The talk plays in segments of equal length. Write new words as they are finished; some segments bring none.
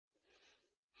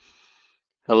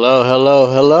Hello,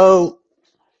 hello, hello.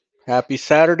 Happy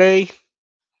Saturday.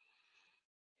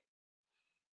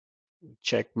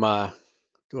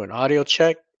 Do an audio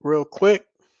check real quick.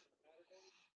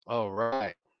 All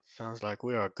right. Sounds like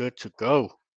we are good to go.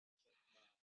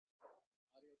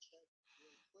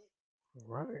 All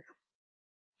right.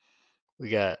 We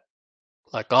got,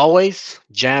 like always,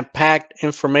 jam-packed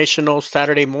informational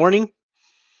Saturday morning.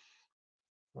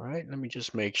 All right. Let me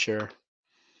just make sure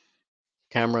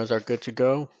cameras are good to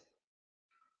go.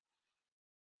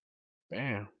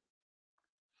 Bam.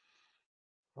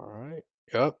 All right.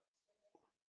 Yep.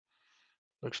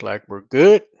 Looks like we're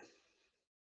good.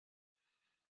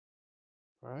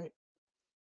 All right.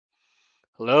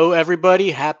 Hello,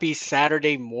 everybody. Happy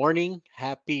Saturday morning.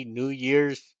 Happy New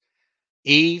Year's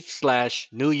Eve slash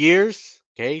New Year's.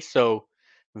 Okay, so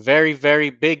very, very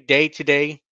big day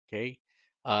today. Okay,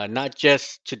 not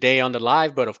just today on the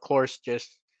live, but of course,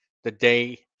 just the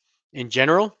day in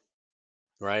general,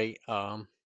 right?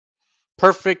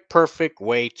 Perfect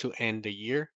way to end the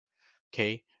year.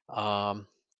 Okay,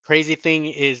 crazy thing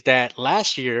is that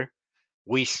last year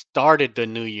we started the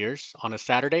New Year's on a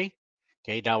Saturday.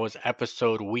 Okay, that was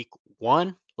episode week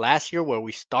 1 last year where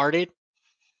we started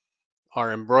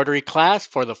our embroidery class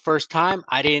for the first time.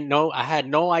 I didn't know, I had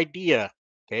no idea.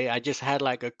 Okay, I just had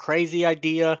like a crazy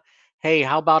idea. Hey,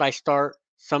 how about I start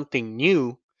something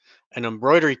new, an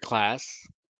embroidery class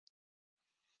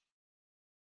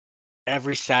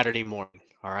every Saturday morning?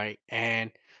 All right.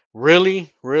 And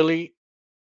really,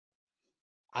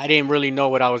 I didn't really know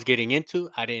what I was getting into.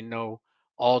 I didn't know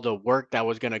all the work that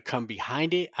was going to come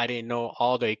behind it. I didn't know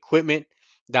all the equipment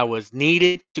that was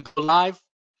needed to go live.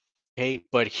 Okay,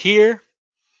 but here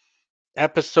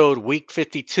episode week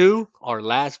 52, our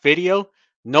last video,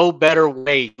 no better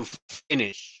way to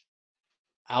finish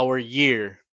our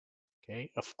year, okay,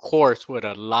 of course, with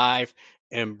a live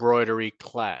embroidery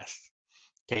class.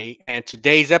 Okay, and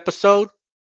today's episode,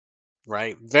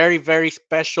 right, very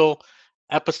special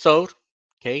episode.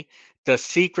 Okay, the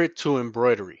secret to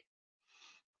embroidery.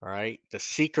 All right, the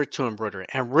secret to embroidery.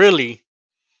 And really,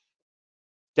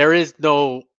 there is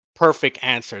no perfect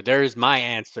answer. There is my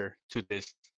answer to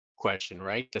this question,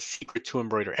 right? The secret to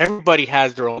embroidery. Everybody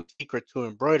has their own secret to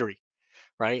embroidery,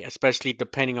 right? Especially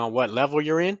depending on what level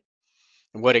you're in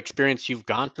and what experience you've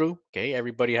gone through. Okay,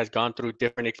 everybody has gone through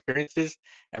different experiences.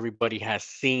 Everybody has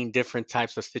seen different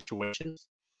types of situations.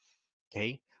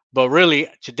 Okay, but really,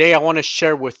 today I want to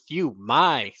share with you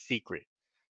my secret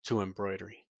to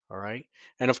embroidery. All right,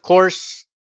 and of course,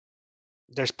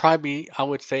 there's probably, I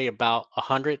would say, about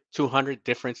 100, 200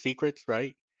 different secrets,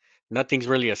 right? Nothing's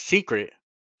really a secret.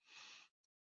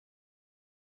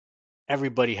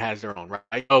 Everybody has their own,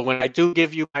 right? So when I do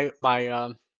give you my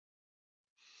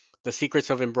the secrets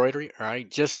of embroidery, all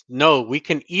right, just know we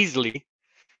can easily.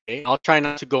 Okay, I'll try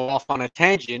not to go off on a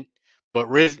tangent, but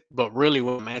really,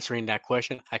 when I'm answering that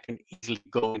question, I can easily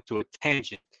go into a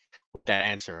tangent with that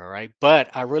answer. All right, but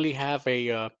I really have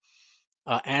a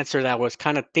answer that I was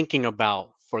kind of thinking about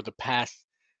for the past,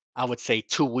 I would say,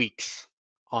 2 weeks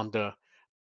on the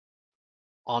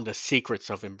secrets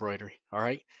of embroidery. All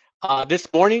right.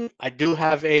 This morning, I do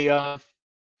have a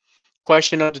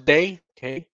question of the day.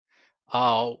 Okay.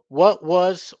 What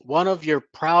was one of your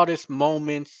proudest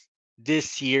moments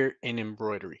this year in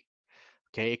embroidery?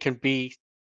 Okay. It can be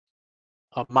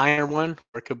a minor one,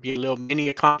 or it could be a little mini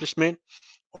accomplishment,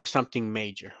 or something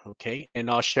major. Okay. And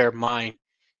I'll share mine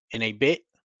in a bit.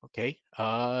 Okay.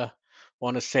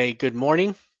 Want to say good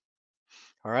morning.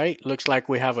 All right. Looks like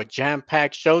we have a jam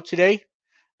packed show today.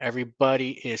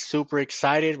 Everybody is super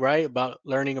excited, right, about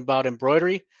learning about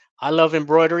embroidery. I love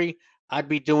embroidery. I'd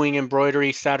be doing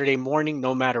embroidery Saturday morning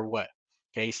no matter what.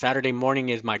 Okay, Saturday morning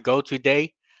is my go-to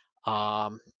day.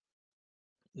 Um,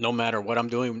 no matter what I'm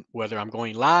doing, whether I'm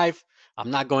going live, I'm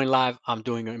not going live, I'm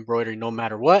doing embroidery no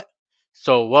matter what.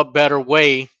 So, what better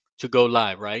way to go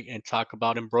live, right, and talk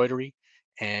about embroidery?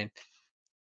 And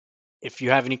if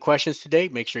you have any questions today,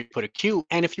 make sure you put a Q.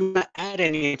 And if you want to add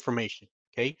any information,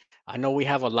 okay, I know we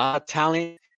have a lot of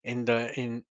talent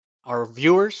in our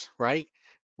viewers, right?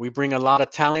 We bring a lot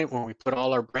of talent when we put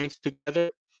all our brains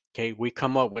together. Okay, we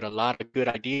come up with a lot of good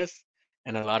ideas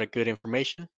and a lot of good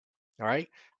information. All right.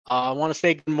 I want to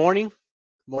say good morning.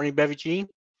 Good morning, Bevy Jean.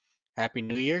 Happy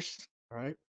New Year's. All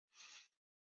right.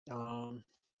 Um,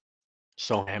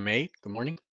 so handmade. Good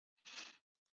morning.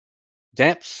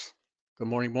 Demps. Good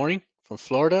morning from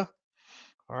Florida.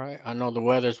 All right. I know the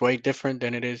weather's way different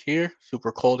than it is here.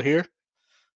 Super cold here.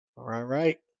 All right,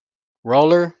 right.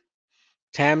 Roller,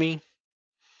 Tammy,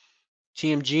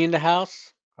 TMG in the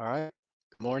house. All right.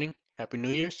 Good morning. Happy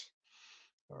New Year's.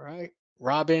 All right.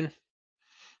 Robin,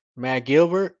 Matt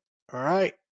Gilbert. All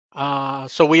right.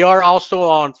 So we are also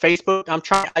on Facebook.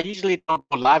 I usually don't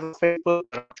go live on Facebook,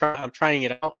 but I'm trying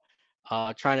it out.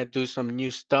 Trying to do some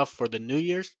new stuff for the New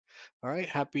Year's. All right.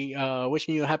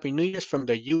 Wishing you a happy New Year's from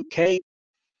the UK.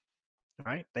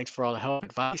 All right. Thanks for all the help,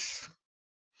 advice.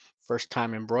 First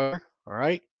time embroiderer. All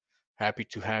right. Happy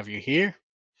to have you here.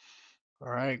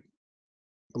 All right.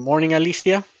 Good morning,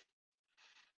 Alicia.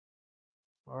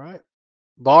 All right.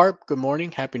 Barb, good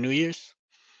morning. Happy New Year's.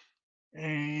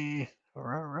 And all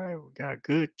right. We got a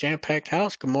good jam-packed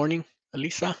house. Good morning,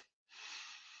 Elisa.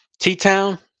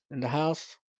 T-Town in the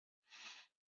house.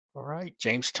 All right.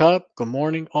 James Tubb, good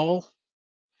morning, all.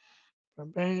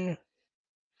 Bam.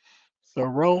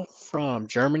 Thoreau from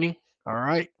Germany. All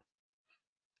right.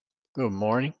 Good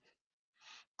morning.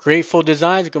 Grateful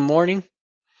Designs, good morning.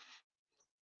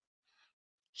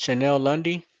 Chanel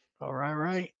Lundy. All right,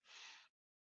 right.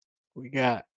 We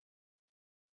got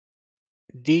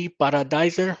D.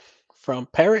 Paradiser from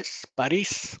Paris.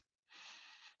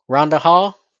 Rhonda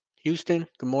Hall, Houston.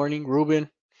 Good morning. Ruben,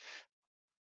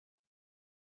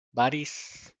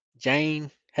 Paris.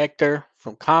 Jane, Hector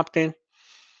from Compton.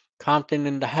 Compton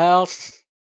in the house.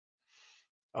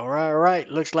 All right, all right.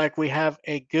 Looks like we have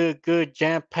a good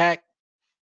jam-packed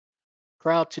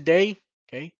crowd today.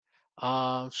 Okay.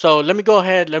 So let me go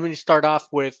ahead. Let me start off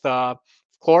with, of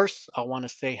course, I want to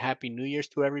say Happy New Year's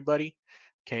to everybody.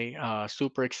 Okay.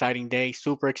 Super exciting day.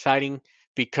 Super exciting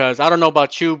because I don't know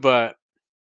about you, but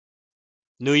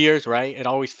New Year's, right? It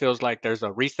always feels like there's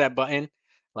a reset button.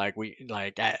 Like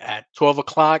at 12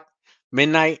 o'clock,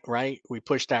 midnight, right? We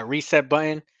push that reset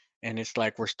button and it's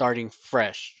like we're starting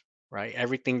fresh, right?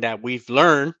 Everything that we've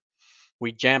learned,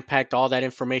 we jam packed all that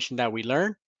information that we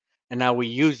learned and now we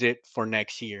use it for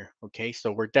next year. Okay,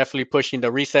 so we're definitely pushing the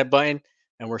reset button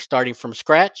and we're starting from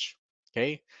scratch.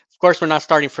 Okay, of course, we're not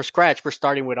starting from scratch, we're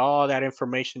starting with all that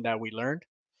information that we learned.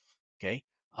 Okay,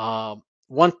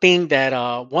 one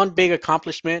big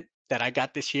accomplishment that I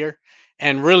got this year,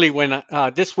 and really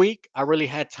this week, I really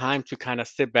had time to kind of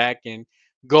sit back and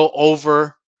go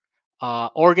over,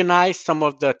 organize some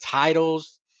of the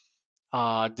titles,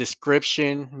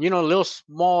 description, little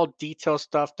small detail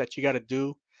stuff that you got to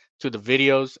do to the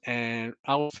videos. And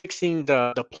I was fixing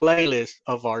the playlist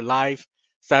of our live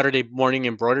Saturday morning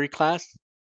embroidery class,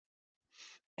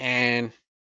 and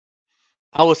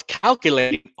I was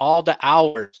calculating all the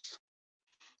hours.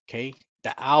 Okay,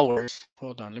 the hours.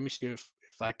 Hold on, let me see if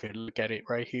I could look at it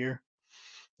right here.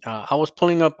 I was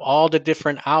pulling up all the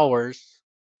different hours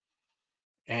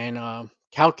and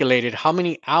calculated how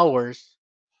many hours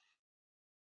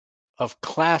of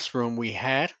classroom we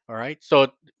had. All right,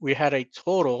 so we had a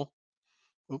total.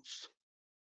 Oops.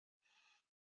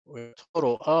 With a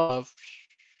total of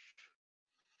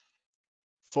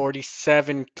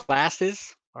 47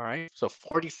 classes. All right. So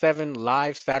 47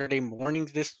 live Saturday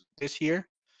mornings this year.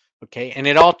 Okay. And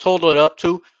it all totaled up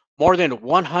to more than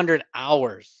 100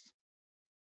 hours.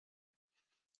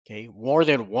 Okay. More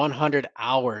than 100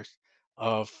 hours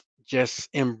of just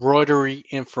embroidery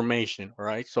information. All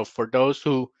right. So for those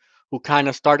who kind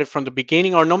of started from the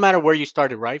beginning, or no matter where you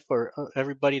started, right? For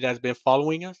everybody that's been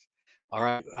following us. All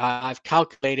right. I've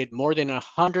calculated more than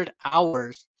 100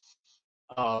 hours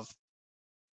of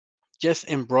just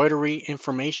embroidery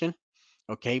information.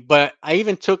 Okay. But I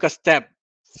even took a step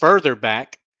further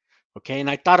back. Okay. And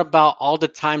I thought about all the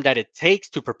time that it takes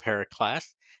to prepare a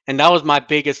class. And that was my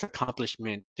biggest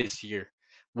accomplishment this year,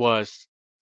 was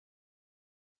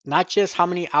not just how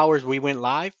many hours we went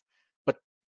live, but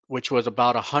which was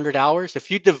about 100 hours. If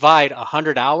you divide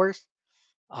 100 hours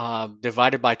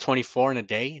divided by 24 in a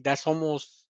day, that's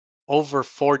almost over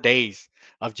 4 days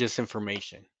of just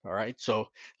information. All right. So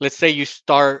let's say you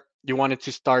wanted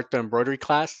to start the embroidery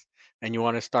class and you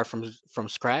want to start from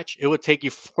scratch. It would take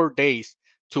you 4 days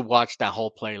to watch that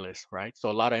whole playlist. Right. So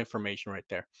a lot of information right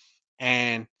there.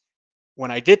 And when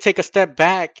I did take a step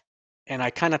back and I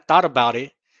kind of thought about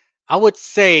it, I would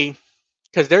say,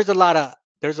 because there's a lot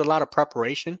of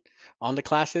preparation on the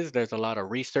classes. There's a lot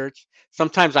of research.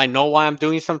 Sometimes I know why I'm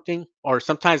doing something, or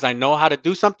sometimes I know how to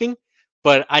do something,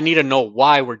 but I need to know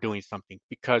why we're doing something.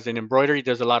 Because in embroidery,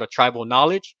 there's a lot of tribal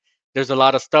knowledge. There's a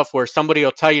lot of stuff where somebody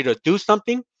will tell you to do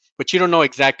something, but you don't know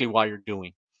exactly why you're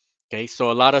doing. Okay,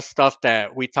 so a lot of stuff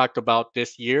that we talked about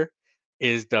this year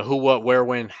is the who, what, where,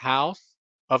 when, how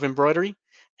of embroidery.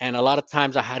 And a lot of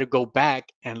times I had to go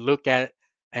back and look at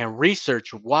and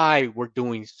research why we're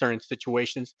doing certain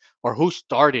situations, or who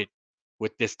started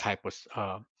with this type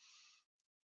of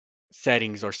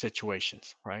settings or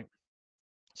situations, right?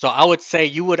 So I would say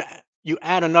you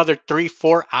add another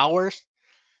 3-4 hours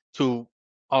to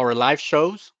our live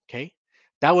shows. Okay,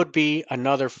 that would be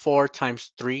another 4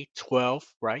 times 3, 12,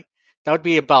 right? that would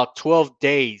be about 12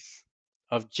 days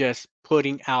of just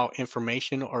putting out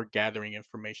information or gathering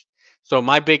information. So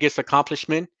my biggest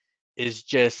accomplishment is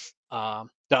just the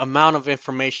amount of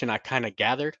information I kind of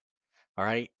gathered. All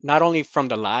right, not only from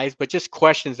the lives, but just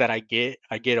questions that I get.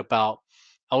 I get about,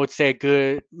 I would say, a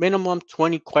good minimum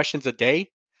 20 questions a day.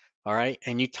 All right,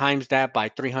 and you times that by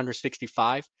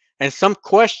 365, and some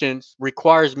questions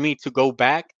requires me to go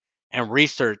back and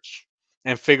research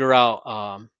and figure out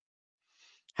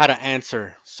how to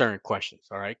answer certain questions.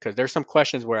 All right, because there's some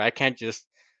questions where I can't just,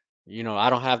 I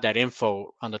don't have that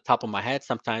info on the top of my head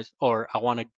sometimes, or I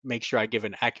want to make sure I give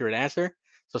an accurate answer.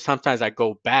 So sometimes I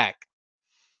go back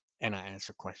and I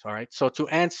answer questions. All right. So to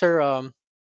answer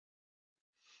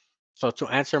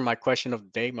my question of the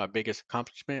day, my biggest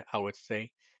accomplishment, I would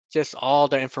say just all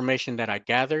the information that I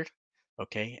gathered,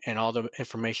 okay, and all the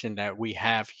information that we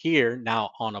have here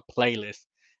now on a playlist.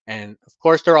 And of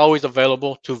course, they're always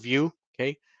available to view,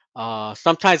 okay.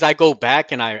 Sometimes I go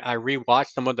back and I rewatch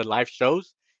some of the live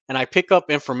shows and I pick up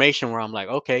information where I'm like,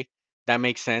 okay, that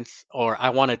makes sense, or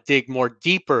I want to dig more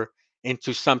deeper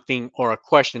into something or a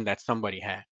question that somebody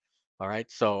had. All right.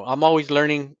 So I'm always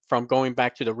learning from going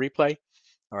back to the replay.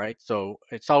 All right. So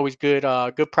it's always good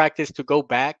practice to go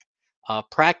back,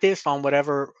 practice on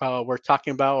whatever we're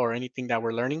talking about or anything that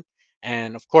we're learning.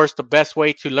 And of course, the best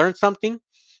way to learn something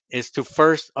is to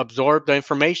first absorb the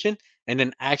information and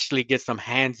then actually get some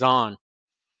hands-on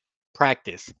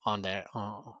practice on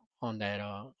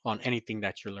anything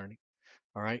that you're learning.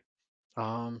 All right.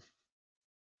 Um,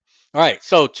 all right.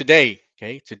 So today,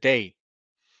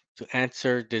 to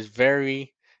answer this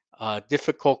very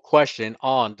difficult question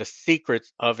on the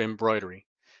secrets of embroidery.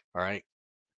 All right.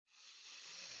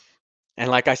 And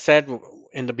like I said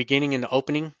in the beginning, in the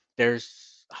opening,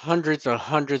 there's hundreds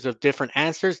of different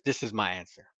answers. This is my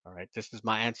answer. All right. This is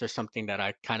my answer, something that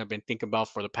I kind of been thinking about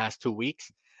for the past 2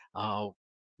 weeks. Uh,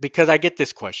 because I get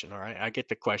this question. All right. I get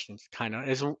the questions kind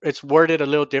of, it's worded a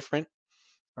little different.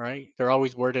 All right. They're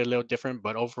always worded a little different,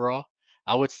 but overall,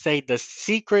 I would say the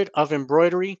secret of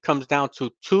embroidery comes down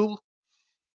to two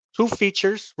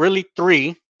features, really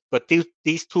three, but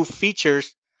these two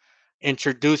features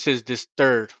introduces this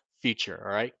third feature.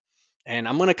 All right. And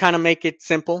I'm gonna kind of make it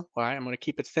simple. All right. I'm gonna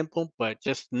keep it simple, but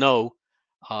just know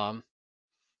um,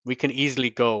 we can easily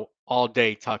go all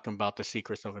day talking about the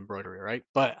secrets of embroidery, right?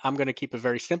 But I'm gonna keep it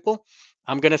very simple.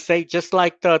 I'm gonna say, just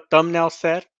like the thumbnail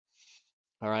said,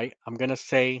 all right, I'm gonna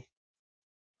say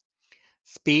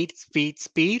speed, speed,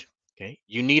 speed. Okay.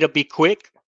 You need to be quick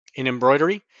in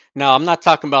embroidery. Now, I'm not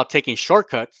talking about taking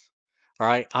shortcuts. All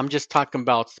right. I'm just talking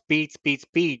about speed, speed,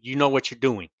 speed. You know what you're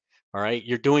doing. All right.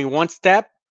 You're doing one step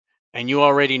and you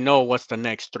already know what's the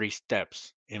next three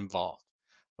steps involved.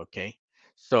 Okay.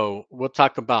 So we'll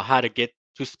talk about how to get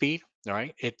to speed. All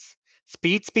right. It's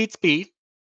speed, speed, speed,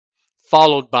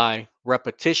 followed by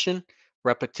repetition,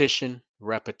 repetition,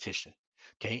 repetition.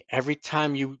 Okay. Every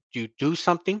time you do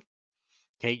something,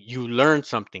 okay, you learn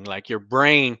something, like your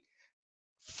brain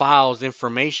files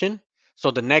information. So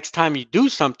the next time you do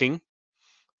something,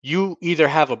 you either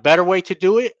have a better way to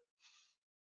do it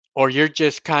or you're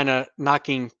just kind of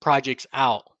knocking projects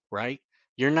out, right?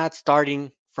 You're not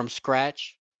starting from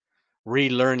scratch,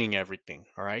 relearning everything.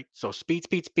 All right. So speed,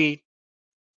 speed, speed.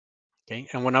 Okay.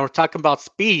 And when I was talking about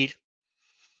speed,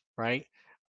 right,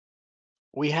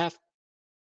 we have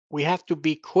we have to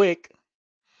be quick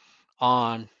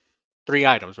on three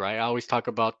items, right? I always talk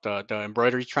about the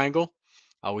embroidery triangle.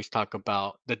 I always talk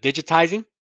about the digitizing.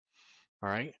 All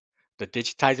right. The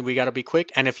digitizing, we got to be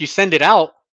quick. And if you send it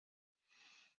out,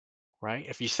 right?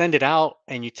 If you send it out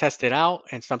and you test it out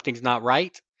and something's not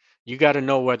right, you got to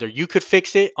know whether you could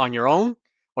fix it on your own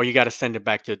or you got to send it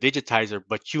back to the digitizer,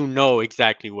 but you know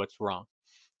exactly what's wrong.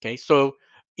 Okay. So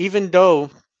even though,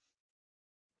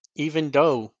 even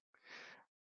though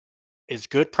it's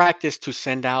good practice to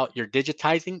send out your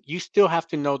digitizing, you still have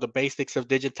to know the basics of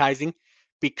digitizing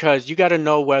because you got to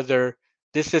know whether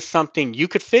this is something you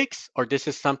could fix or this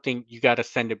is something you got to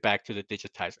send it back to the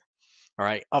digitizer. All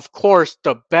right. Of course,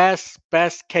 the best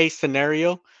case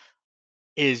scenario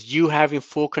is you having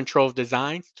full control of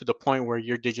designs to the point where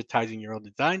you're digitizing your own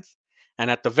designs.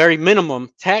 And at the very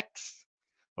minimum, text,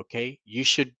 okay, you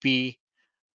should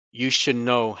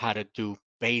know how to do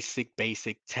basic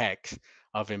text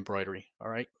of embroidery. All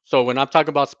right. So when I'm talking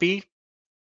about speed,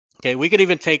 okay, we could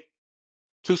even take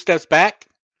two steps back,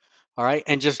 all right,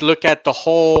 and just look at the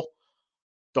whole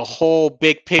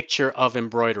big picture of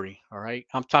embroidery. All right.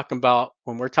 I'm talking about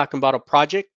when we're talking about a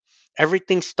project,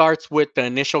 everything starts with the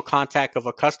initial contact of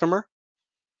a customer.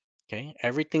 Okay.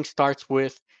 Everything starts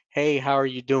with, hey, how are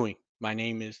you doing? My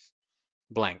name is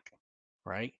blank.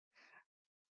 Right.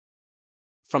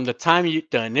 from the time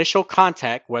the initial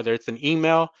contact, whether it's an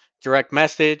email, direct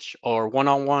message, or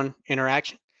one-on-one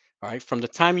interaction, all right, from the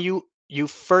time you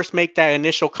first make that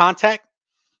initial contact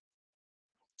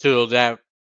till that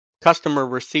customer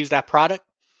receives that product,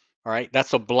 all right,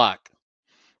 that's a block.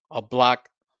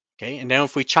 Okay, and then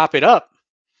if we chop it up,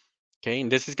 okay, and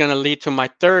this is going to lead to my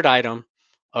third item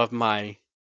of my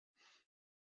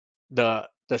the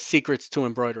secrets to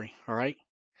embroidery. All right,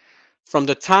 from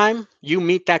the time you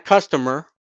meet that customer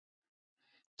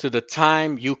to the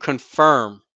time you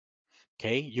confirm,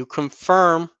 okay, you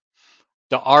confirm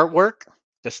the artwork,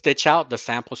 the stitch out, the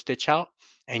sample stitch out,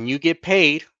 and you get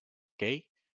paid, okay,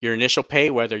 your initial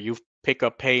pay, whether you pick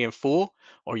up pay in full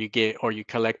or you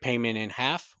collect payment in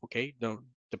half, okay,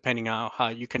 depending on how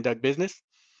you conduct business.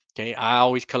 Okay, I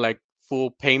always collect full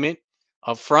payment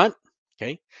up front.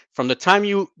 Okay, from the time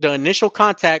the initial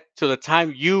contact to the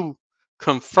time you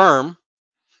confirm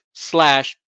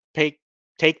slash pay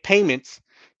take payments.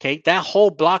 Okay, that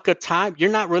whole block of time, you're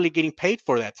not really getting paid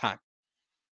for that time.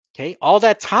 Okay, all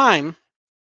that time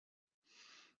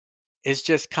is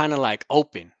just kind of like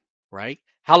open, right?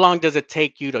 How long does it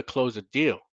take you to close a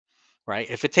deal, right?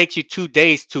 If it takes you 2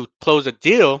 days to close a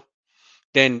deal,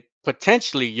 then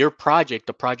potentially your project,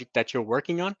 the project that you're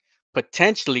working on,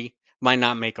 potentially might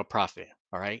not make a profit,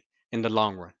 all right, in the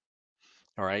long run.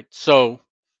 All right. So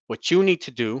what you need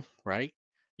to do, right?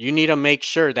 You need to make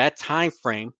sure that time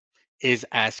frame is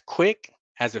as quick,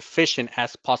 as efficient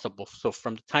as possible. So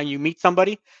from the time you meet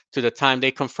somebody to the time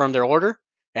they confirm their order,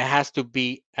 it has to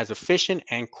be as efficient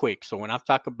and quick. So when I'm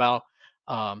talking about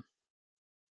um,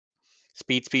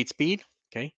 speed,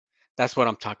 okay, that's what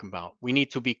I'm talking about. We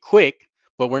need to be quick,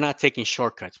 but we're not taking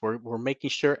shortcuts. We're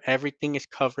making sure everything is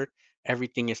covered,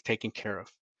 everything is taken care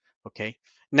of. Okay.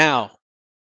 Now,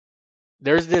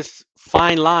 there's this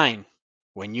fine line.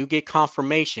 When you get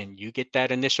confirmation, you get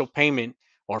that initial payment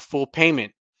or full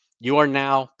payment, you are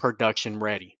now production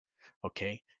ready.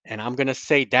 Okay. And I'm gonna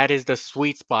say that is the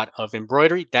sweet spot of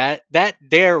embroidery. That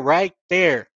there, right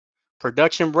there,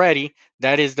 production ready,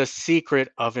 that is the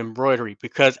secret of embroidery.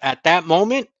 Because at that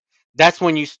moment, that's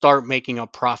when you start making a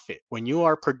profit. When you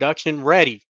are production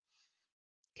ready,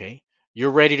 okay,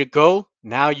 you're ready to go.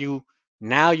 Now you're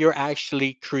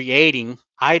actually creating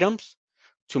items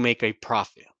to make a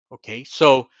profit. Okay,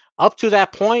 so up to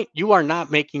that point, you are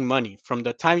not making money. From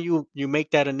the time you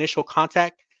make that initial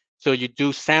contact, so you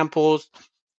do samples,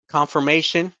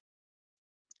 confirmation,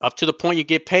 up to the point you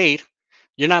get paid,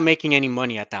 you're not making any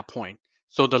money at that point.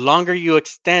 So the longer you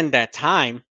extend that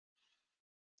time,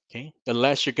 okay, the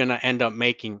less you're gonna end up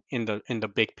making in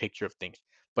the big picture of things.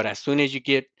 But as soon as you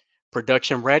get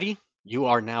production ready, you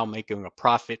are now making a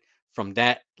profit from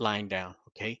that line down.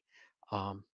 Okay,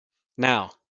 um,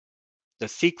 now the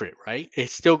secret, right?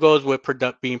 It still goes with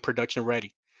being production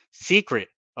ready. Secret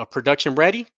of production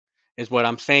ready is what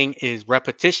I'm saying is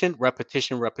repetition,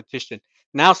 repetition, repetition.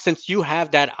 Now, since you have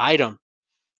that item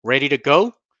ready to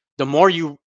go, the more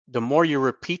you the more you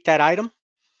repeat that item,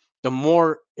 the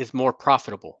more is more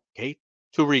profitable. Okay,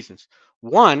 two reasons.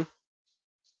 One,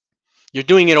 you're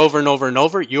doing it over and over and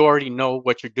over. You already know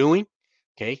what you're doing.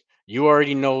 Okay, you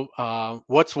already know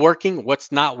what's working,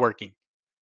 what's not working.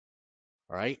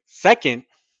 All right. Second,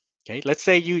 okay, let's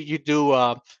say you do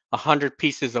 100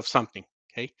 pieces of something.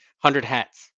 Okay, 100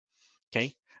 hats.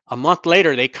 Okay, a month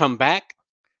later they come back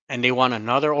and they want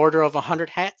another order of 100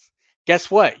 hats.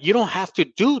 Guess what? You don't have to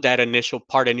do that initial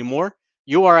part anymore.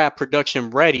 You are at production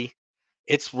ready.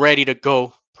 It's ready to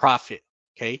go profit.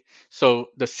 Okay, so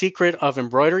the secret of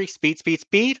embroidery: speed,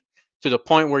 to the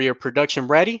point where you're production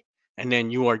ready, and then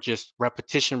you are just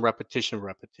repetition, repetition,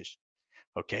 repetition.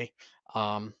 Okay.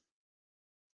 Um,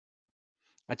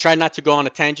 I try not to go on a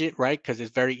tangent, right? Because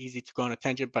it's very easy to go on a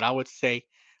tangent. But I would say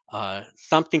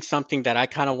something that I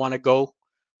kind of want to go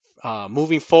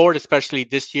moving forward, especially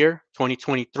this year,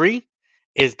 2023,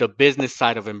 is the business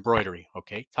side of embroidery.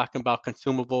 Okay, talking about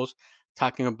consumables,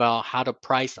 talking about how to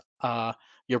price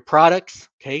your products.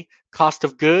 Okay, cost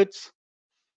of goods.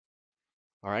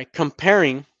 All right,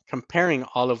 comparing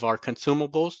all of our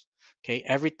consumables. Okay,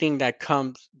 everything that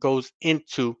goes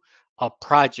into a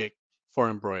project for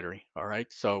embroidery. All right,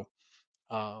 so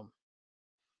um,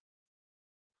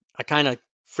 I kind of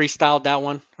freestyled that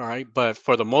one. All right, but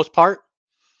for the most part,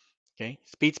 okay,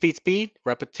 speed,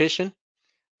 repetition,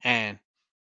 and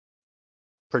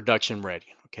production ready.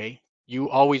 Okay, you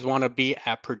always want to be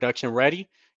at production ready.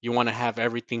 You want to have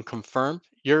everything confirmed.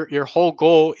 Your whole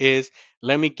goal is,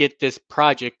 let me get this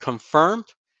project confirmed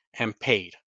and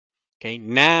paid. Okay,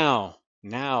 now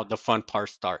the fun part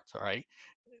starts. All right,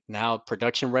 now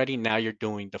production ready. Now you're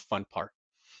doing the fun part.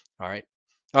 All right,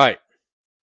 all right.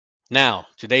 Now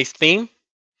today's theme.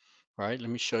 All right, let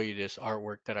me show you this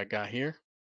artwork that I got here.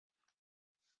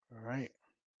 All right,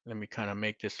 let me kind of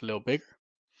make this a little bigger.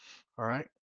 All right,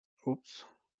 oops,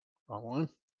 wrong one.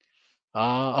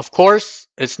 Of course,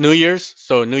 it's New Year's,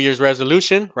 so New Year's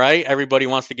resolution, right? Everybody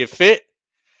wants to get fit.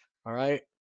 All right,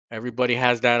 everybody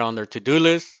has that on their to-do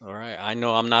list. All right, I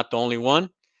know I'm not the only one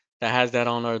that has that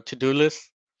on our to-do list.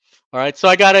 All right, so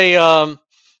I got a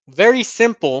very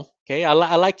simple. Okay, I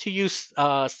like to use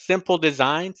simple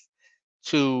designs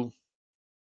to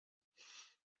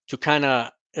kind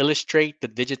of illustrate the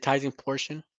digitizing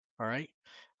portion. All right,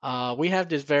 we have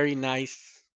this very nice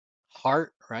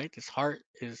heart. Right, this heart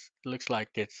is looks like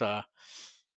it's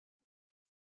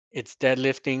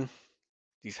deadlifting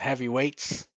these heavy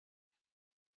weights.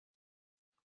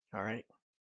 All right.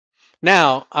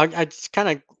 Now I just kind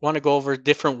of want to go over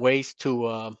different ways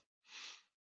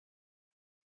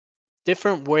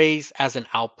as an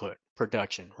output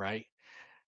production. Right.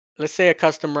 Let's say a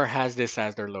customer has this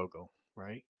as their logo,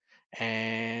 right?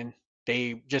 And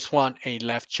they just want a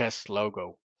left chest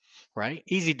logo, right?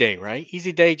 Easy day, right?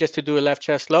 Easy day just to do a left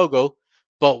chest logo.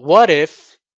 But what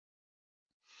if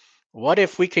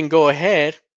we can go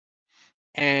ahead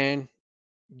and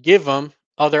give them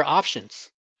other options?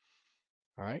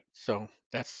 All right. So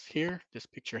that's here, this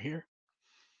picture here.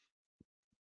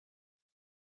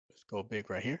 Let's go big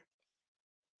right here.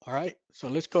 All right. So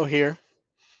let's go here.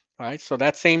 All right. So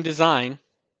that same design,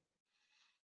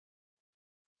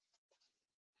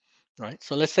 right?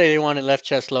 So let's say they want a left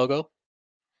chest logo,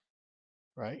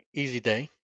 right? Easy day.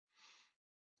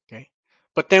 Okay.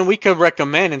 But then we could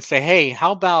recommend and say, hey,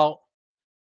 how about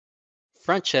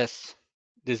front chest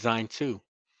design too,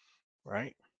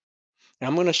 right? And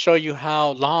I'm going to show you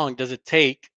how long does it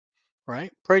take,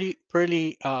 right? Pretty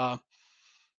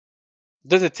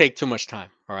doesn't take too much time,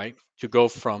 all right, to go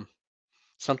from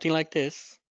something like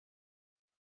this,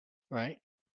 right?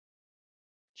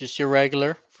 Just your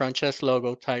regular front chest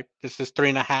logo type. This is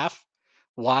 3.5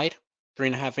 wide,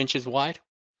 3.5 inches wide.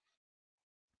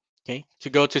 Okay, to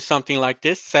go to something like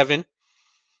this, 7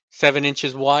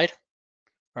 inches wide,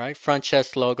 all right? Front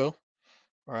chest logo,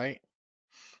 all right?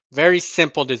 Very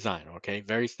simple design, okay?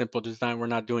 Very simple design. We're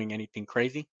not doing anything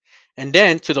crazy. And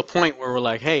then to the point where we're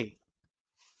like, hey,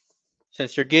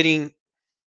 since you're getting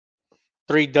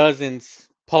 3 dozens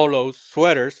polos,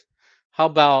 sweaters, how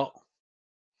about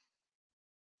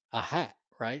a hat,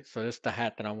 right? So this is the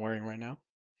hat that I'm wearing right now,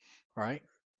 all right?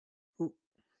 Ooh,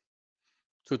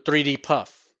 to 3D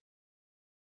puff,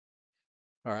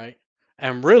 all right?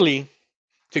 And really,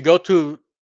 to go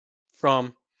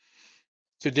from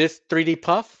to this 3D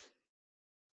puff,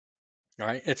 all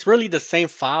right? It's really the same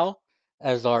file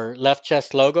as our left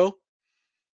chest logo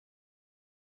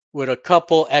with a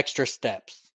couple extra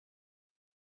steps,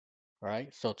 all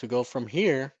right? So to go from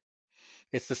here,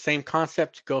 it's the same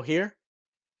concept to go here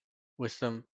with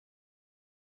some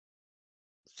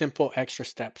simple extra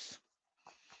steps.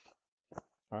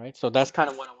 All right, so that's kind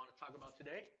of what I want to talk about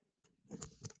today.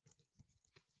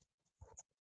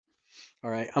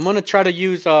 All right, I'm going to try to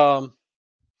use, I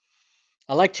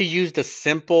like to use the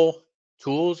simple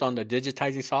tools on the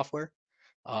digitizing software,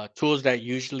 tools that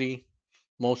usually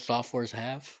most softwares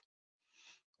have.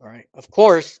 All right, of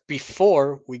course,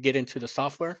 before we get into the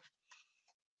software,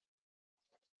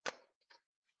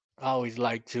 I always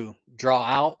like to draw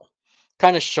out,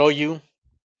 kind of show you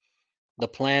the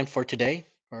plan for today.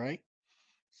 All right,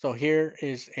 so here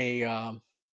is a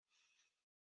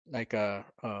like a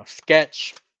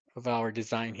sketch of our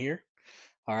design here.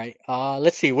 All right.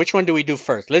 Let's see. Which one do we do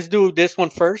first? Let's do this one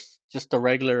first. Just the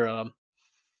regular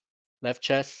left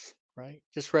chest, right?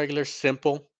 Just regular,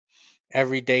 simple,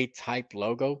 everyday type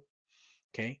logo.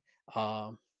 Okay.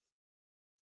 Um,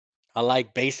 I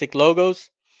like basic logos.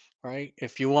 Right.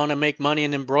 If you want to make money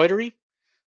in embroidery,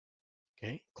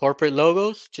 okay, corporate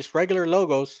logos, just regular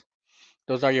logos.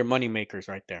 Those are your money makers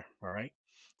right there. All right.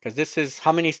 Because this is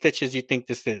how many stitches you think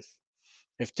this is?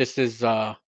 If this is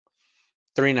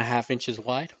 3.5 inches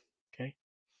wide, okay.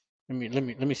 Let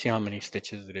me see how many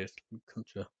stitches it is. Let me come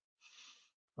to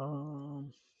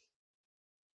um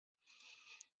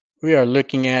we are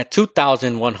looking at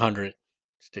 2,100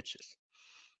 stitches,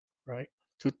 right?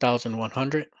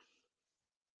 2,100.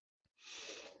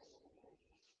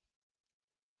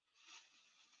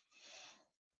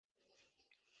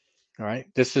 All right.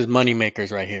 This is money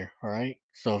makers right here. All right.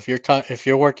 So if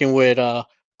you're working with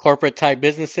corporate type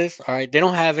businesses, all right, they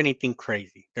don't have anything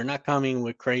crazy. They're not coming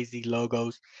with crazy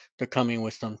logos. They're coming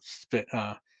with some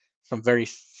very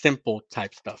simple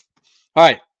type stuff. All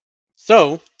right.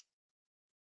 So,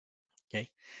 okay,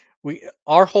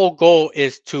 our whole goal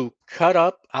is to cut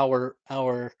up our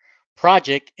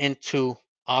project into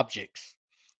objects.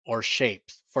 or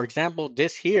shapes. For example,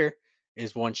 this here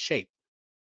is one shape.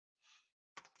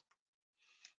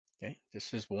 Okay,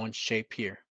 this is one shape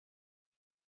here.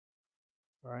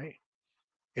 All right.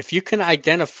 If you can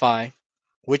identify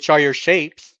which are your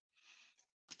shapes,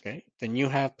 okay, then you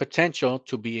have potential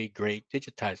to be a great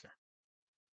digitizer.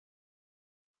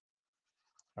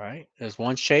 All right, there's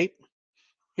one shape.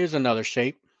 Here's another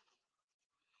shape.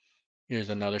 Here's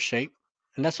another shape.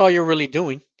 And that's all you're really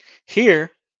doing.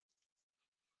 Here,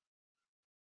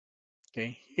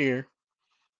 okay, here,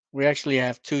 we actually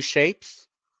have two shapes.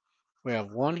 We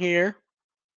have one here,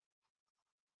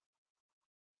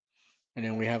 and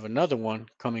then we have another one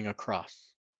coming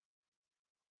across.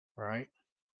 All right.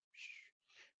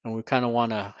 And we kind of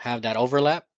want to have that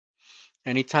overlap.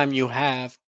 Anytime you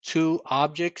have two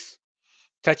objects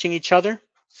touching each other,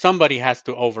 somebody has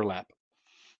to overlap.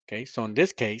 Okay, so in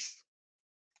this case,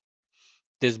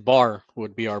 this bar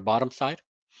would be our bottom side.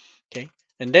 Okay,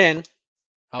 and then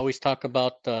I always talk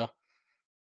about the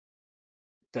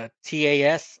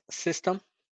TAS system.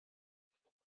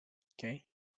 Okay,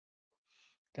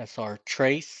 that's our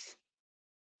trace,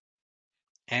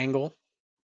 angle,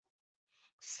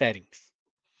 settings.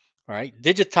 All right,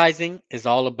 digitizing is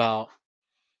all about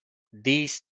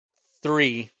these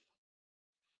three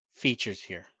features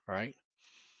here. All right,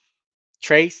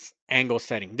 trace, angle,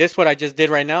 setting. This what I just did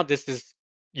right now. This is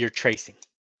your tracing.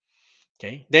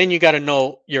 Okay, then you got to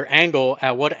know your angle.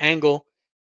 At what angle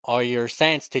are your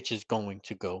sand stitches going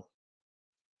to go?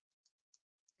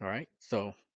 All right,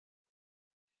 so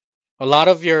a lot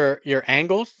of your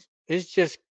angles is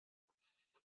just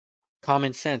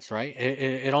common sense, right?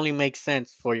 It only makes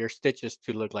sense for your stitches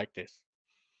to look like this,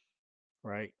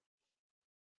 right?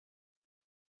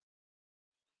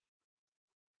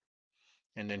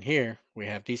 And then here we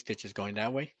have these stitches going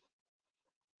that way.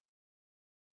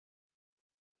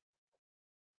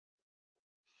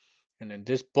 And then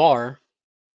this bar,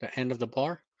 the end of the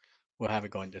bar, we'll have it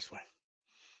going this way.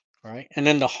 All right. And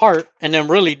then the heart, and then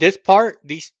really this part,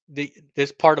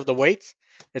 this part of the weights,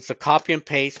 it's a copy and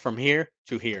paste from here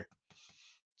to here.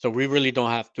 So we really don't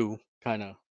have to kind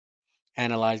of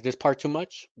analyze this part too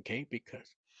much, okay? Because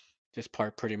this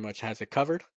part pretty much has it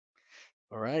covered.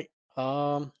 All right.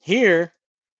 Here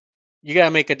you got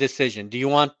to make a decision. Do you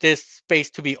want this space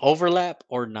to be overlap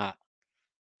or not?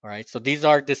 All right. So these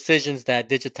are decisions that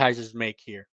digitizers make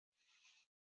here.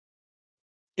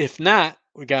 If not,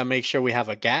 we got to make sure we have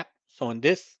a gap. So in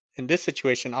this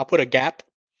situation, I'll put a gap.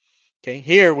 Okay.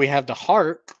 Here we have the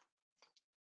heart.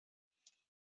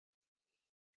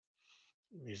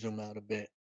 Let me zoom out a bit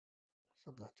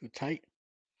so I'm not too tight.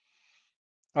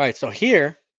 All right. So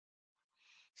here,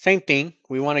 same thing.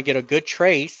 We want to get a good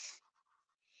trace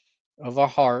of our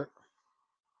heart.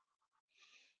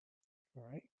 All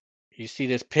right. You see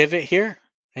this pivot here?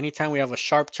 Anytime we have a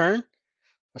sharp turn,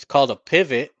 it's called a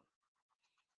pivot.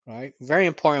 All right. Very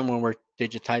important when we're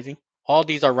digitizing. All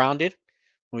these are rounded.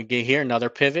 When we get here, another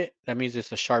pivot, that means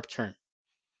it's a sharp turn.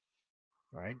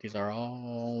 All right. These are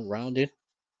all rounded.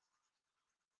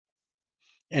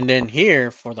 And then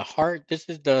here for the heart, this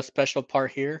is the special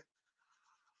part here.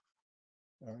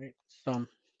 All right. Some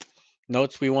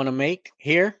notes we want to make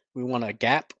here. We want a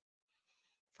gap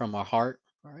from our heart.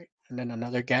 All right. And then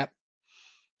another gap.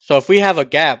 So if we have a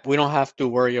gap, we don't have to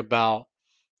worry about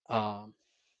um,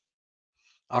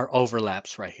 our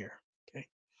overlaps right here. Okay.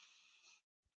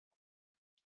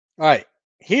 All right.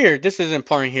 Here, this is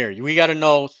important here. We got to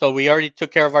know. So we already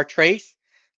took care of our trace.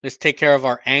 Let's take care of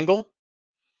our angle.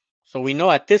 So we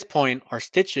know at this point, our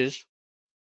stitches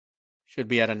should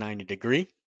be at a 90 degree.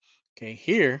 Okay.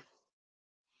 Here,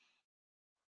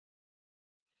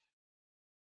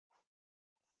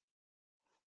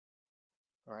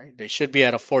 all right. They should be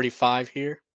at a 45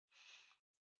 here.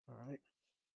 All right.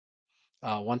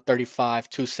 135,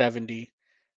 270.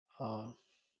 All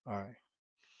right.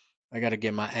 I got to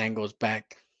get my angles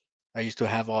back. I used to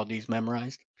have all these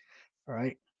memorized. All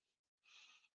right.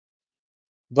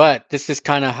 But this is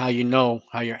kind of how you know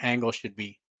how your angle should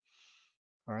be.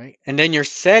 All right. And then your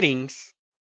settings.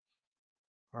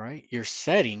 All right. Your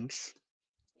settings.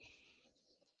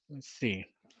 Let's see.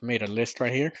 I made a list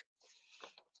right here.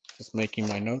 Just making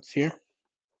my notes here.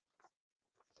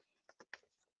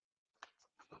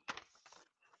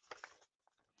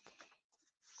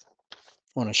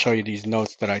 I want to show you these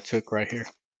notes that I took right here.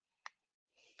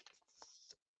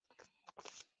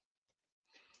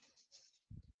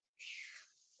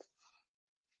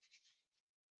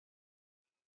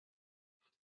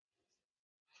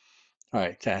 All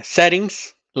right.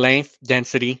 Settings, length,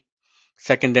 density,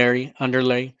 secondary,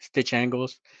 underlay, stitch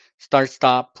angles, start,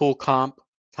 stop, pull comp,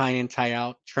 tie in, tie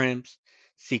out, trims,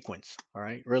 sequence. All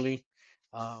right. Really,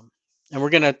 And we're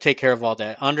gonna take care of all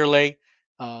that underlay.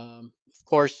 Of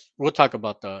course, we'll talk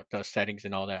about the settings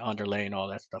and all that underlay and all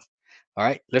that stuff. All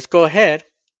right, let's go ahead.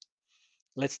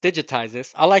 Let's digitize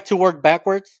this. I like to work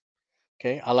backwards.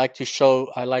 Okay, I like to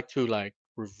show. I like to like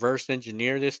reverse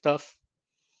engineer this stuff.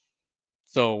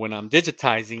 So when I'm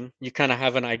digitizing, you kind of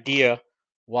have an idea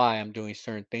why I'm doing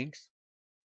certain things.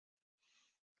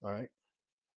 All right.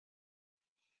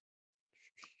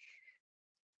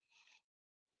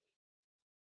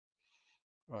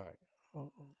 All right.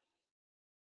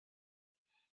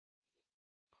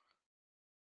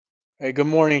 Hey, good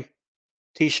morning,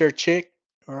 T-shirt chick.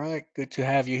 All right, good to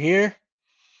have you here.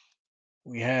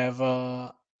 We have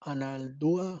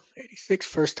Analdua 86,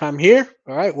 first time here.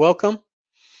 All right, welcome.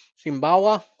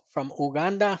 Simbawa from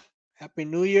Uganda. Happy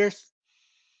New Year's.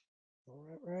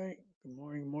 All right.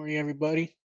 Good morning,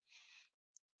 everybody.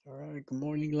 All right, good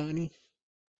morning, Lonnie.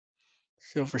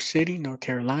 Silver City, North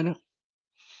Carolina.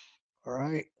 All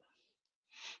right.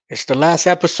 It's the last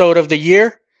episode of the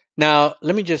year. Now,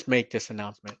 let me just make this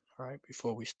announcement, all right,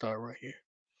 before we start right here.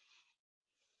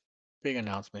 Big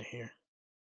announcement here.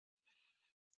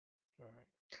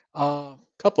 All right.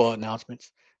 Couple of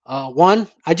announcements. One,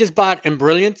 I just bought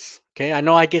Embrilliance. Okay, I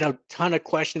know I get a ton of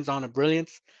questions on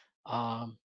Embrilliance.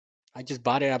 Um, I just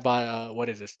bought it. I bought what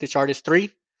is it? Stitch Artist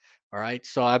 3. All right.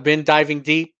 So I've been diving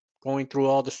deep, going through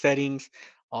all the settings,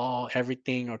 all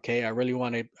everything. Okay. I really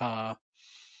want to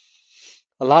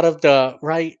a lot of the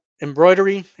right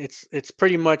embroidery. It's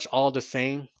pretty much all the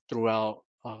same throughout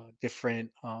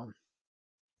different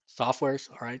softwares.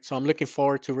 All right. So I'm looking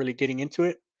forward to really getting into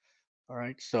it. All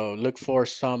right. So look for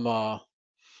some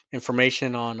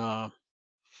information on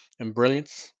and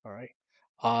brilliance. All right.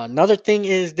 Another thing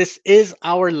is this is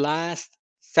our last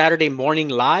Saturday morning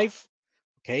live.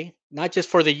 Okay, not just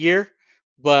for the year,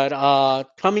 but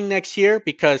coming next year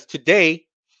because today,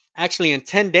 actually in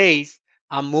 10 days,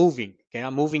 I'm moving. Okay,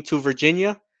 I'm moving to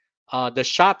Virginia. The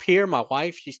shop here, my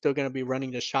wife, she's still gonna be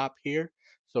running the shop here,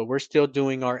 so we're still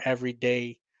doing our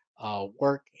everyday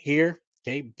work here.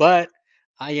 Okay, but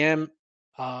I am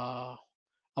uh,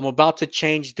 I'm about to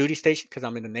change duty station because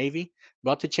I'm in the Navy.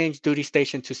 About to change duty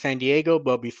station to San Diego,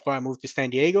 but before I move to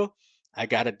San Diego, I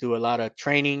got to do a lot of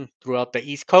training throughout the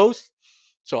East Coast.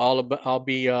 So I'll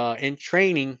be in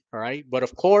training, all right. But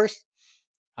of course,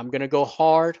 I'm gonna go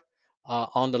hard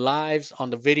on the lives, on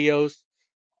the videos,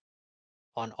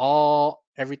 on all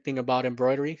everything about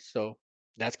embroidery. So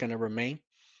that's gonna remain.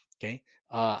 Okay.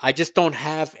 I just don't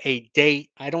have a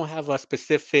date. I don't have a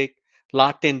specific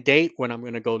locked in date when I'm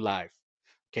gonna go live.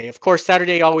 Okay. Of course,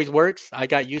 Saturday always works. I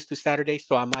got used to Saturday,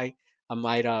 so I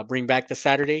might bring back the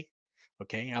Saturday.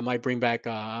 Okay. I might bring back.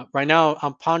 Right now,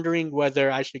 I'm pondering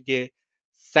whether I should get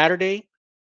Saturday,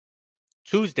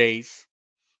 Tuesdays,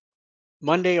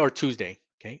 Monday or Tuesday.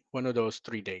 Okay. One of those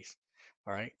 3 days.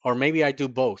 All right. Or maybe I do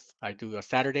both. I do a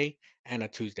Saturday and a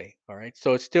Tuesday. All right.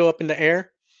 So it's still up in the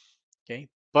air. Okay.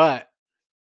 But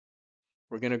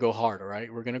we're gonna go hard. All right.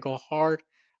 We're gonna go hard.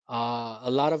 A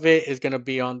lot of it is gonna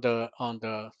be on the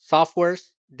softwares,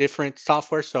 different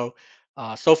software. So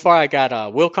so far I got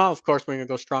Wilcom. Of course, we're gonna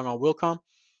go strong on Wilcom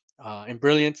and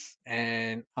Brilliance,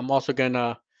 and I'm also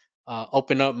gonna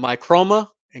open up my Chroma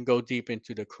and go deep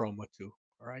into the Chroma too.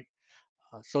 All right.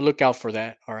 So look out for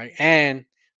that. All right. And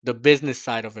the business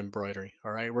side of embroidery.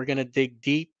 All right. We're going to dig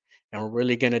deep and we're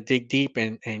really going to dig deep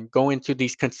and go into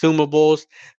these consumables,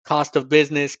 cost of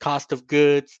business, cost of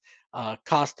goods,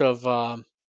 cost of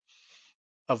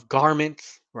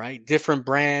garments, right? Different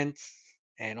brands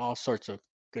and all sorts of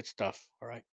good stuff. All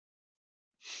right.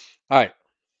 All right.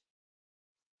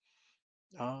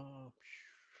 Uh,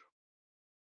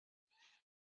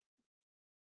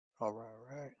 all right.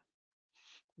 All right.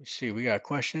 Let's see. We got a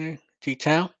question. T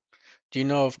Town. Do you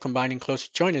know if combining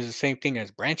closest joint is the same thing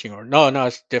as branching or no? No,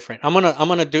 it's different. I'm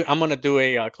gonna do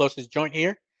a closest joint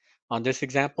here on this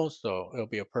example, so it'll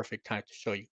be a perfect time to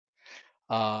show you.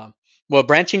 Uh, what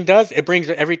branching does, it brings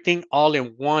everything all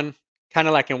in one, kind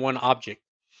of like in one object.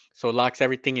 So it locks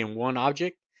everything in one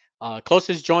object.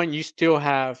 Closest joint, you still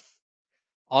have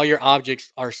all your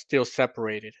objects are still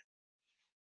separated.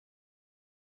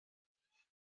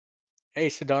 Hey,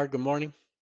 Sidar, good morning.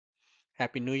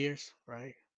 Happy New Year's,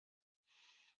 right?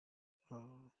 All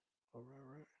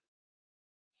right,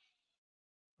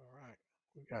 all right.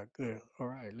 We got good. All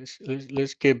right,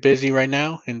 let's get busy right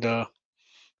now and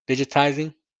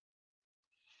digitizing.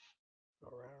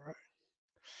 All right, all right.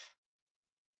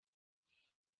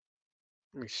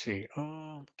 Let me see.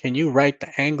 Can you write the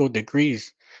angle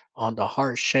degrees on the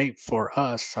heart shape for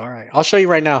us? All right, I'll show you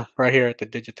right now, right here at the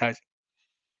digitizing.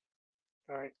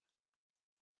 All right.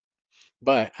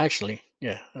 But actually,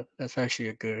 yeah, that's actually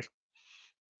a good.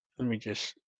 let me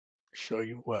just show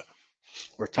you what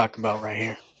we're talking about right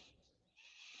here.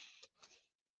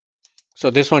 So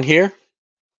this one here,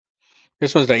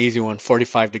 this one's the easy one,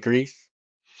 45 degrees.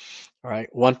 All right,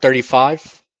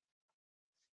 135.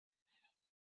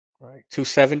 All right,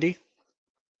 270.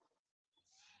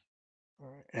 All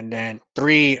right, and then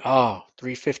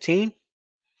 315,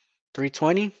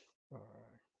 320. All right,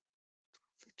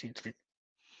 15,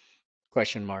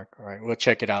 question mark. All right, we'll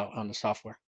check it out on the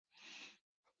software.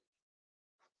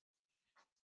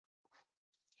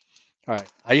 All right,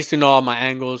 I used to know all my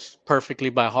angles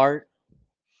perfectly by heart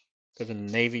because in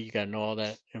the Navy, you got to know all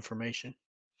that information.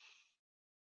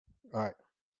 All right.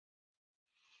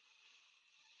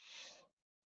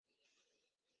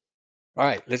 All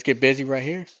right, let's get busy right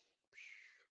here.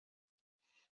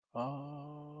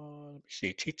 Let me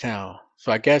see, T-Town.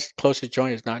 So I guess closest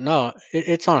joint is not, no,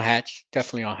 it's on hatch,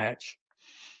 definitely on hatch.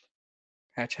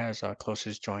 Hatch has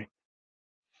closest joint.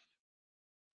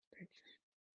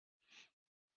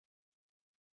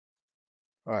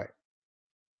 All right,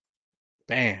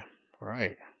 bam. All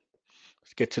right,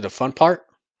 let's get to the fun part.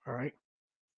 All right.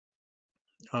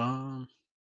 Um,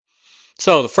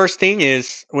 so the first thing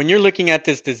is when you're looking at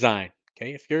this design,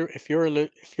 okay, if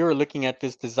you're looking at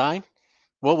this design,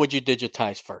 what would you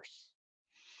digitize first?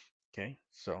 Okay,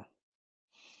 so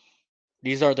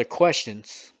these are the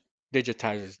questions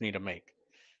digitizers need to make.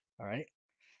 All right.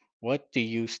 What do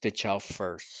you stitch out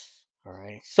first? All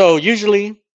right. So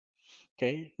usually,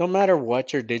 okay, no matter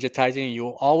what you're digitizing, you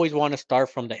always want to start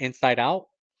from the inside out.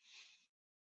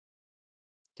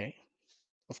 Okay.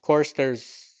 Of course, there's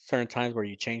certain times where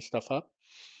you change stuff up.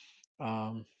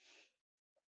 Um,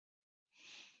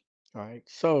 all right.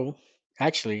 So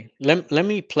actually, let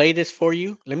me play this for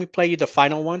you. Let me play you the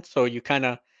final one so you kind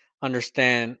of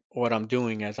understand what I'm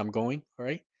doing as I'm going. All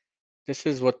right. This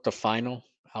is what the final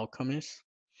outcome is.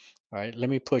 All right. Let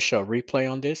me push a replay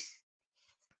on this.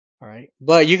 All right.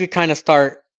 But you could kind of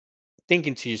start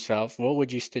thinking to yourself, what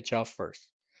would you stitch out first?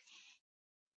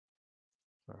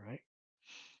 All right.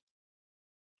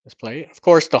 Let's play it. Of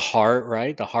course, the heart,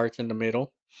 right? The heart's in the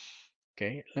middle.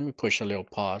 Okay, let me push a little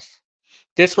pause.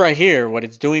 This right here, what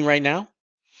it's doing right now,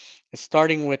 it's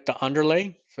starting with the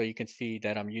underlay. So you can see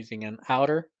that I'm using an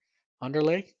outer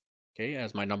underlay, okay,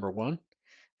 as my number one.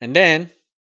 And then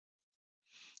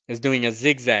it's doing a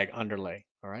zigzag underlay,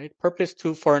 all right? Purpose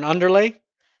for an underlay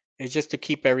is just to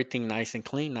keep everything nice and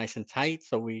clean, nice and tight.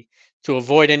 So to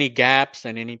avoid any gaps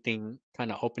and anything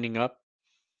kind of opening up,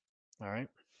 all right?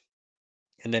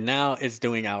 And then now it's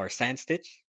doing our sand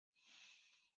stitch.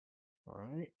 All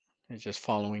right. It's just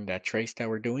following that trace that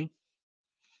we're doing.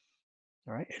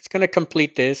 All right. It's going to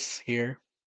complete this here.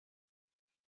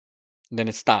 And then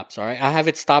it stops. All right. I have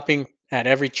it stopping at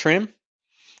every trim.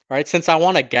 All right. Since I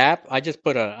want a gap, I just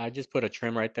put a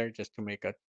trim right there just to make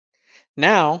a.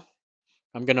 Now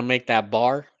I'm going to make that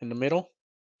bar in the middle.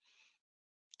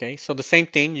 Okay. So the same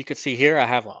thing you can see here. I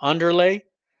have an underlay,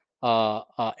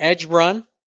 edge run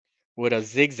with a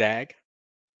zigzag.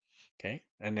 Okay.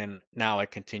 And then now I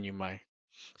continue my.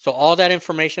 So all that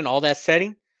information, all that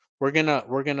setting, we're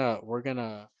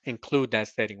gonna include that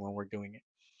setting when we're doing it.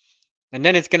 And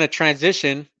then it's gonna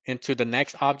transition into the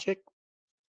next object.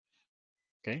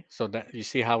 Okay, so that you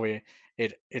see how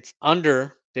it's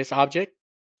under this object.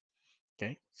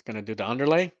 Okay, it's gonna do the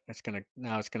underlay. It's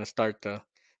gonna start the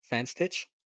fan stitch.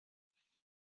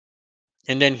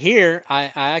 And then here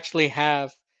I actually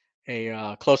have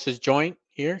a closest joint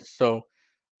here. So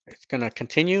it's gonna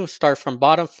continue, start from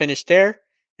bottom, finish there,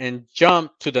 and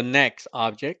jump to the next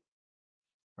object.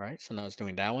 All right, so now it's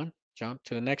doing that one. Jump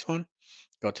to the next one.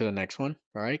 Go to the next one.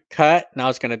 All right, cut. Now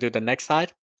it's going to do the next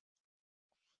side.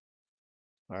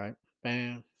 All right,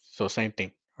 bam. So same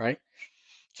thing. All right.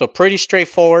 So pretty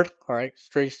straightforward. All right,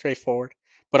 straightforward.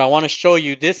 But I want to show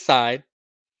you this side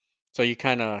so you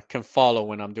kind of can follow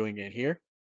when I'm doing it here.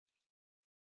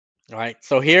 All right,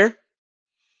 so here,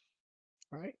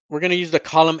 all right, we're going to use the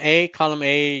column A. Column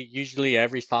A, usually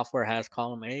every software has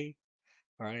column A.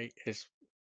 All right,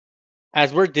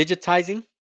 as we're digitizing,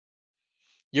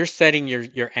 you're setting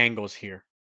your angles here.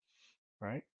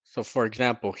 Right. So for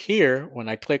example, here, when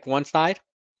I click one side,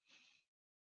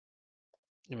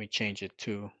 let me change it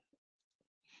to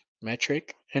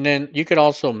metric. And then you could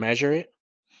also measure it,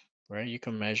 right? You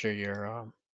can measure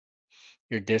your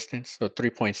distance. So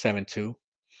 3.72.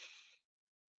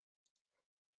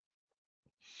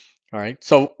 All right.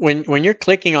 So when you're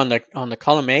clicking on the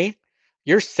column A,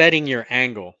 you're setting your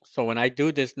angle. So when I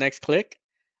do this next click,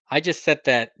 I just set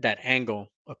that angle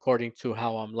according to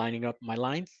how I'm lining up my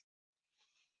lines.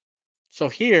 So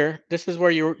here, this is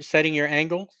where you're setting your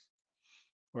angles,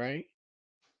 right?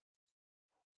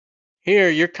 Here,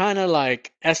 you're kind of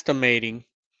like estimating,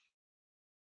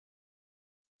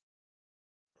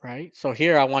 right? So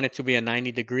here, I want it to be a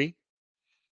 90-degree.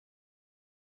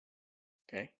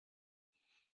 Okay.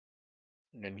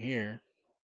 And then here,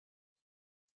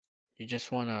 you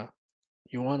just want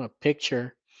to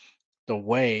picture the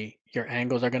way your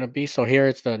angles are going to be. So here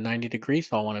it's the 90 degrees.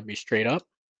 So I want to be straight up.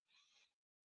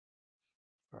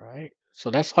 All right. So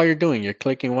that's all you're doing. You're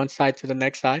clicking one side to the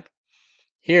next side.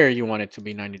 Here you want it to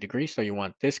be 90 degrees. So you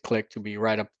want this click to be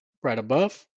right up, right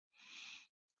above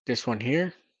this one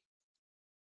here.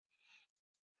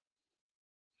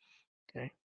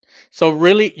 Okay. So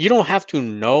really, you don't have to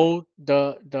know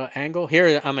the angle.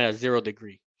 Here I'm at a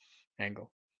 0-degree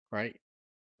angle, right?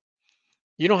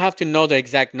 You don't have to know the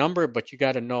exact number, but you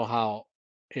got to know how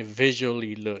it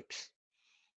visually looks.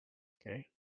 Okay.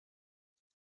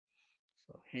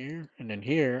 So here and then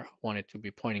here, I want it to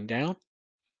be pointing down.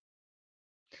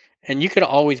 And you could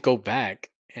always go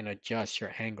back and adjust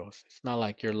your angles. It's not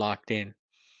like you're locked in,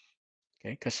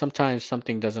 okay? Because sometimes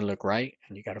something doesn't look right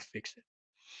and you got to fix it.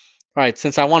 All right,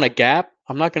 since I want a gap,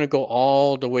 I'm not going to go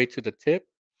all the way to the tip.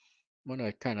 I'm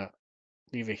going to kind of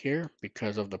leave it here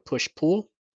because of the push-pull.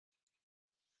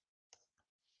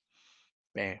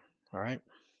 Bam. All right.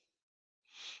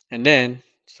 And then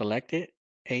select it,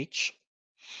 H.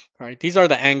 All right, these are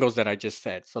the angles that I just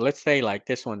said. So let's say like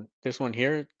this one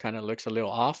here kind of looks a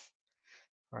little off.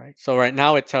 All right, so right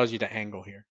now it tells you the angle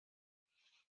here.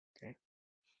 Okay.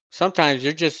 Sometimes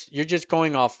you're just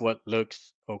going off what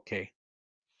looks okay.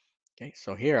 Okay,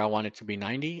 so here I want it to be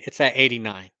 90. It's at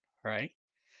 89. All right.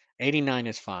 89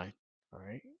 is fine. All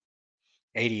right.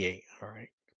 88. All right.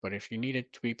 But if you need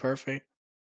it to be perfect,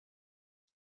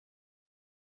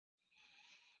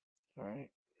 all right.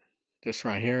 This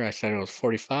right here, I said it was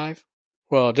 45.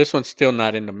 Well, this one's still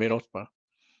not in the middle, but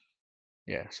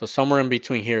yeah. So somewhere in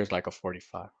between here is like a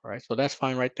 45. All right. So that's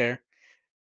fine right there.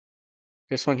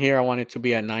 This one here, I want it to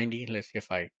be at 90. Let's see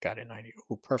if I got it 90.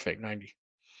 Oh, perfect. 90.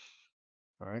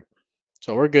 All right.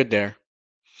 So we're good there.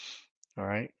 All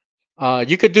right.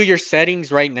 You could do your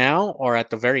settings right now or at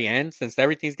the very end since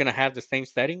everything's going to have the same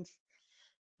settings.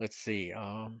 Let's see.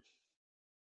 For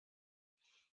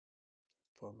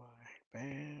my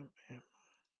bam, bam.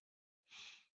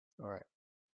 All right.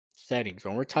 Settings.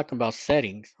 When we're talking about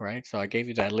settings, right? So I gave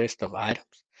you that list of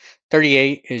items.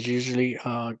 38 is usually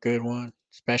a good one.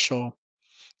 Special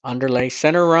underlay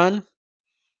center run.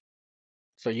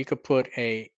 So you could put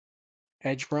a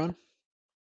edge run.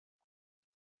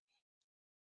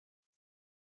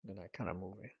 Then I kind of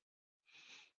move it.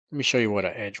 Let me show you what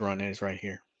an edge run is right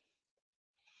here.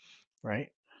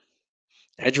 Right?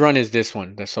 Edge run is this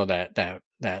one. So that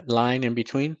line in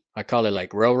between. I call it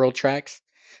like railroad tracks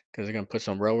because they're gonna put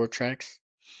some railroad tracks,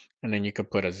 and then you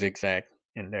could put a zigzag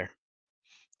in there.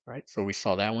 Right? So we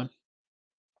saw that one.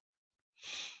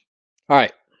 All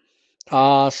right.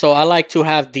 So I like to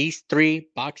have these three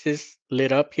boxes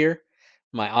lit up here.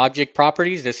 My object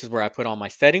properties, this is where I put all my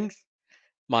settings.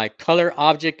 My color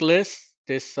object list,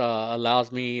 this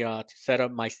allows me to set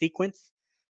up my sequence,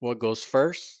 what goes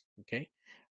first, okay?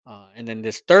 And then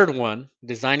this third one,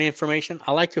 design information.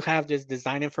 I like to have this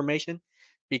design information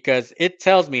because it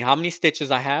tells me how many stitches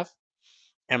I have,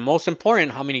 and most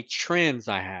important, how many trims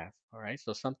I have, all right?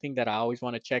 So something that I always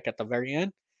want to check at the very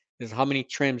end is how many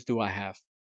trims do I have,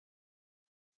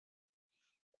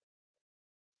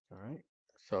 all right?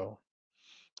 So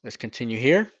let's continue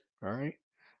here. All right.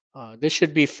 This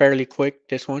should be fairly quick,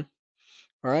 this one.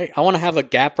 All right. I want to have a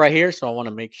gap right here, so I want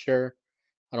to make sure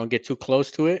I don't get too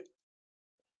close to it.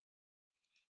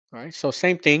 All right. So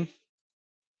same thing,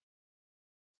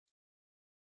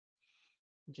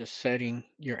 just setting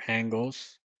your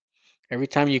angles. Every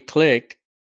time you click,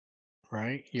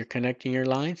 right, you're connecting your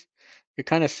lines. You're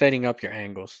kind of setting up your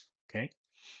angles. Okay.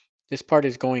 This part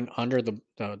is going under the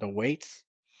weights.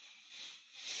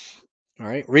 All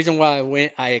right. Reason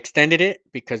why I extended it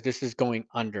because this is going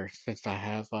under since I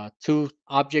have two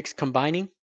objects combining.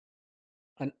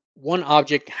 One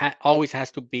object always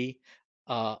has to be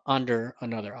under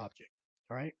another object.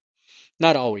 All right.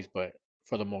 Not always, but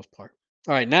for the most part.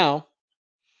 All right. Now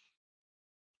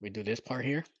we do this part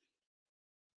here.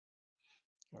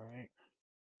 All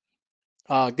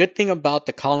right. Good thing about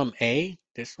the column A,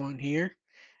 this one here,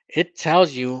 it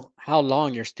tells you how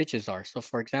long your stitches are. So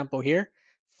for example here,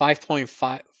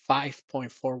 5.5,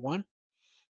 5.41.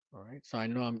 All right. So I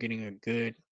know I'm getting a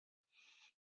good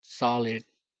solid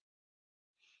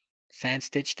sand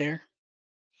stitch there.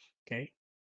 Okay.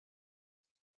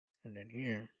 And then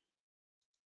here,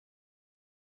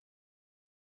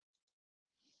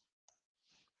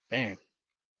 bam.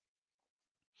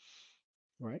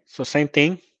 All right. So same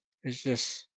thing. It's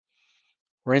just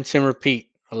Rinse and repeat.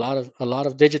 A lot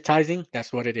of digitizing.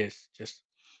 That's what it is. Just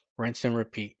rinse and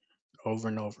repeat over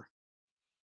and over.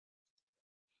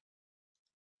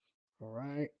 All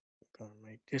right. Gonna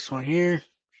make this one here.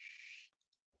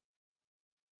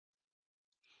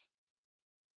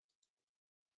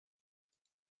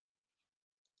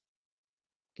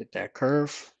 Get that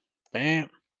curve. Bam.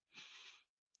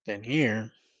 Then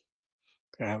here,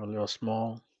 gonna have a little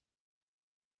small.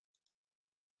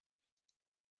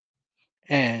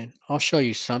 And I'll show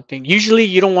you something. Usually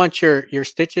you don't want your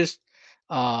stitches.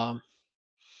 Um,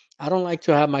 I don't like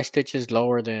to have my stitches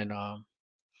lower than zero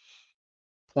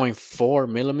point 0.4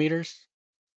 millimeters.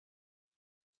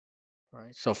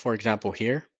 Right. So for example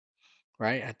here,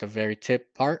 right at the very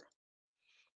tip part.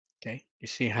 Okay. You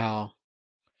see how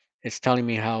it's telling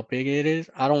me how big it is.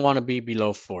 I don't want to be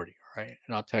below 40. Right.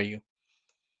 And I'll tell you.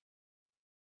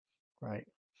 Right.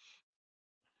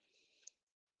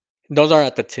 Those are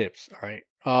at the tips. All right.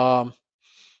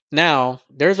 Now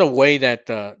there's a way that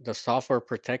the software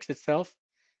protects itself.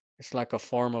 It's like a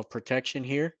form of protection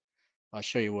here. I'll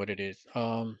show you what it is.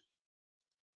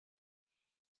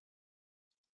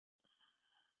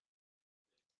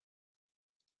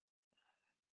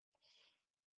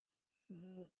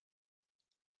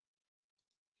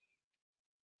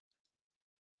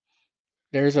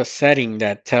 There's a setting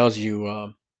that tells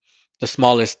you the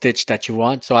smallest stitch that you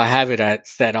want. So I have it at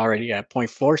set already at zero point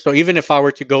 0.4. So even if I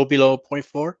were to go below zero point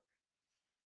 0.4,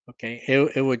 okay,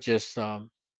 it would just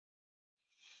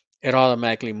it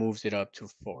automatically moves it up to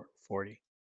 40.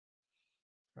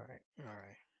 All right, all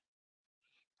right.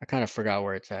 I kind of forgot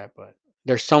where it's at, but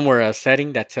there's somewhere a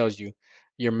setting that tells you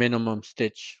your minimum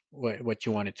stitch, what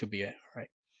you want it to be at. All right.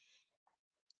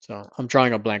 So I'm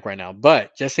drawing a blank right now,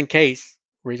 but just in case,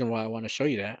 reason why I want to show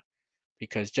you that,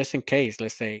 because just in case,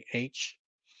 let's say H,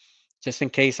 just in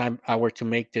case I were to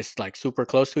make this like super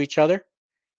close to each other,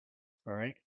 all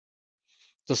right,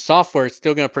 the software is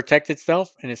still going to protect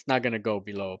itself and it's not going to go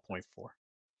below zero point 0.4.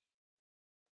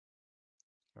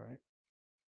 All right.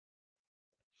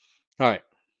 All right.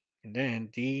 And then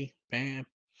D, bam.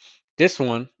 This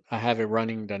one, I have it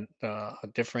running the a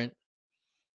different.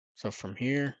 So from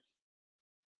here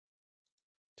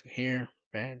to here,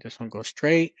 bam, this one goes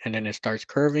straight and then it starts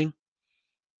curving.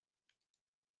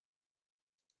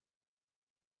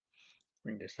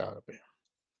 Bring this out a bit.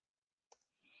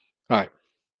 All right.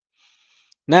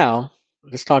 Now,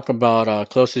 let's talk about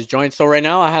closest joint. So right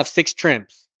now I have 6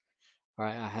 trims. All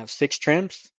right, I have 6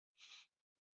 trims,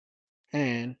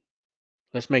 and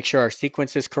let's make sure our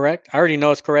sequence is correct. I already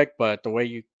know it's correct, but the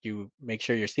way you make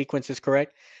sure your sequence is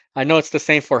correct. I know it's the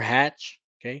same for hatch,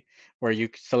 okay? Where you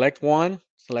select one,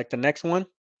 select the next one.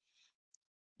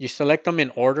 You select them in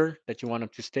order that you want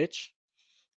them to stitch.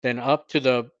 Then up to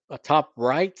the top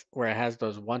right where it has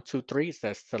those 1, 2, 3, it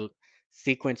says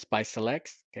sequence by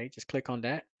selects. Okay, just click on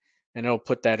that, and it'll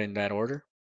put that in that order.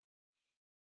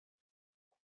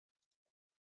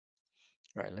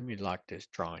 All right, let me lock this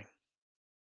drawing.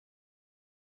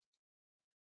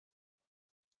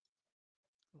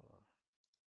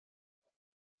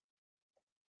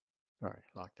 All right,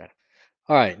 lock that.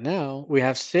 All right, now we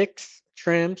have 6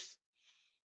 trims.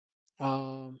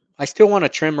 I still want to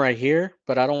trim right here,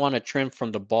 but I don't want to trim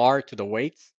from the bar to the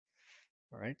weights.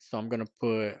 All right, so I'm gonna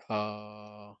put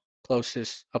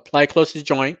apply closest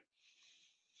joint.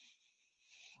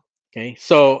 Okay,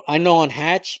 so I know on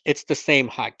hatch it's the same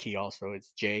hotkey also. It's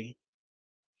J,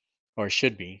 or it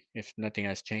should be if nothing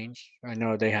has changed. I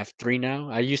know they have 3 now.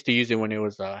 I used to use it when it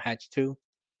was hatch 2. All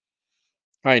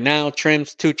right, now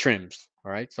trims, 2 trims.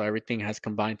 All right, so everything has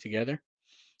combined together.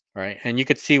 All right, and you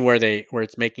could see where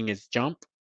it's making its jump.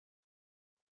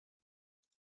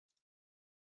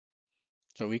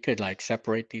 So we could like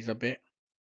separate these a bit.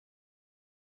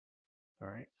 All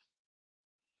right,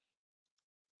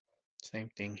 same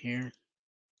thing here.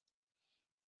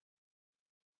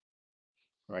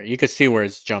 All right, you could see where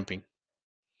it's jumping.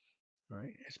 All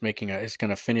right, it's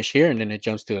gonna finish here and then it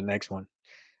jumps to the next one.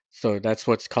 So that's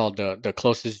what's called the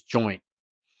closest joint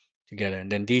together.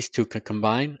 And then these two could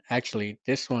combine. Actually,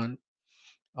 this one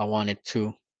I want it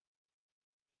to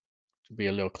be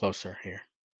a little closer here.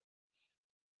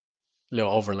 A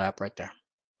little overlap right there.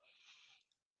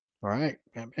 All right,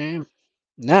 bam, bam.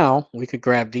 Now we could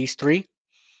grab these 3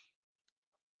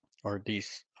 or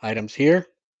these items here.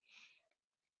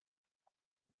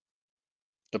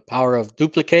 The power of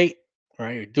duplicate. All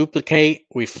right, we duplicate,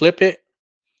 we flip it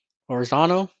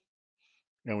horizontal.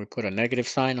 Then we put a negative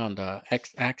sign on the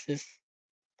x-axis.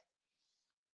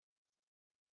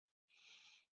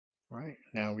 Right,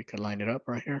 now we can line it up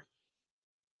right here.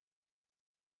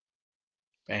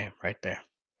 Bam, right there.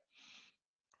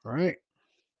 All right.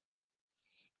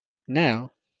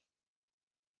 Now,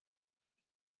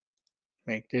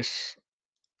 make this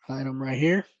item right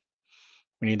here.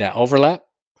 We need that overlap.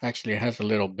 Actually, it has a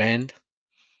little bend.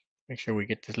 Make sure we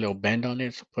get this little bend on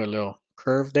it. So put a little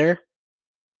curve there.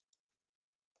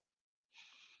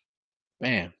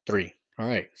 Bam, 3. All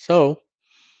right. So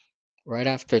right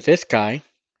after this guy,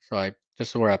 this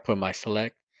is where I put my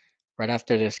select. Right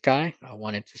after this guy, I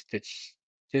wanted to stitch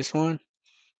this one,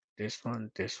 this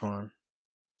one, this one,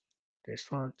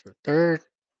 this one to third,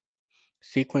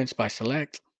 sequence by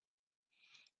select,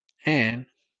 and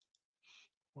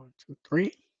 1, 2,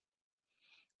 3.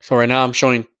 So right now I'm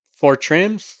showing 4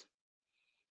 trims.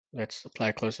 Let's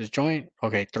apply closest joint.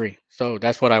 Okay, 3. So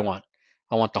that's what I want.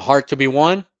 I want the heart to be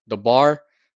 1, the bar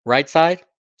right side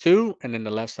 2, and then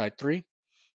the left side 3.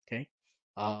 Okay.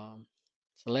 Um,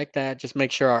 Select that. Just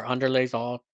make sure our underlays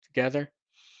all together.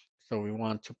 So we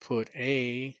want to put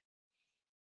a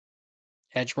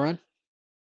edge run.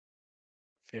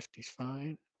 50 is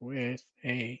fine with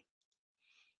a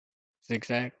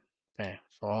zigzag. Bam.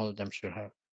 So all of them should have.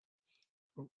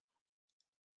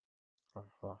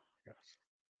 Yes.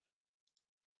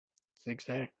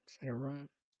 Zigzag, center run,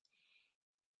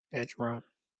 edge run.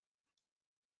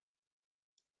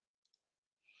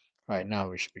 All right, now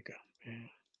we should be good. Bam.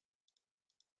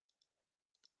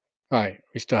 All right,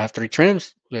 we still have 3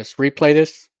 trims. Let's replay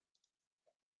this.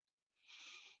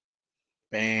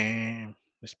 Bam.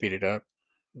 Let's speed it up.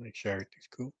 Make sure everything's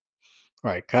cool.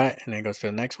 All right, cut, and then goes to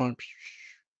the next one.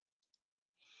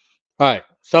 All right,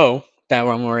 so that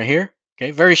one right here.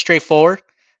 Okay, very straightforward.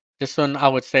 This one I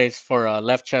would say is for a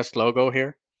left chest logo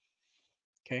here.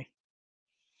 Okay.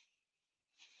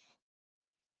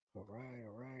 All right,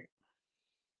 all right.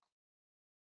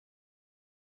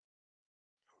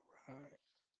 All right.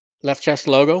 Left chest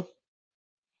logo.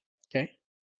 Okay.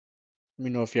 Let me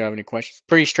know if you have any questions.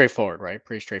 Pretty straightforward, right?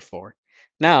 Pretty straightforward.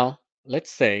 Now, let's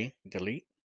say delete.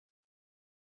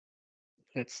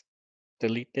 Let's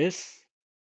delete this.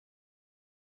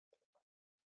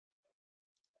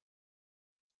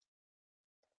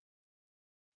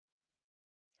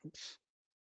 Oops.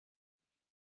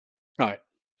 All right.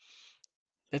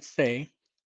 Let's say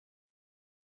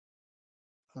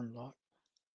unlock.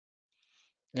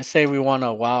 Let's say we want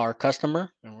to wow our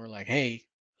customer and we're like, "Hey,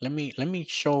 let me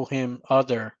show him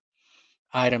other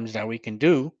items that we can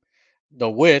do." The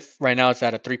width right now is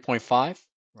at a 3.5,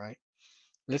 right?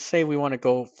 Let's say we want to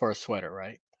go for a sweater,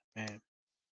 right? And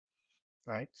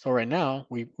right. So right now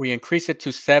we increase it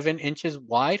to 7 inches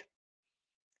wide,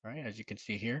 right? As you can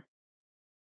see here.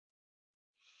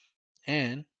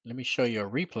 And let me show you a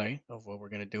replay of what we're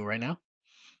gonna do right now.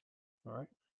 All right.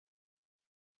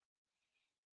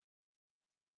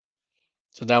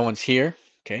 So that one's here.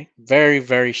 Okay. Very,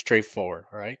 very straightforward.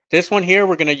 All right. This one here,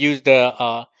 we're gonna use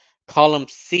the column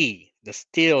C, the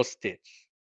steel stitch.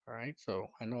 All right. So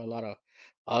I know a lot of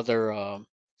other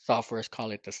softwares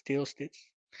call it the steel stitch.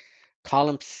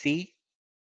 Column C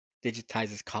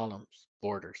digitizes columns,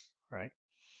 borders. Right.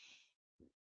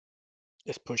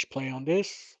 Let's push play on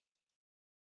this.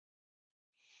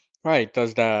 All right.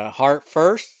 Does the heart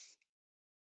first.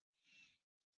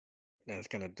 Then it's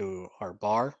gonna do our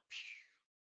bar.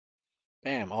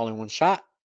 Bam, all in one shot.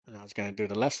 And now it's gonna do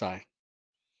the left side.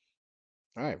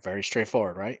 All right, very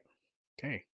straightforward, right?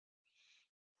 Okay.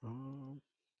 Um,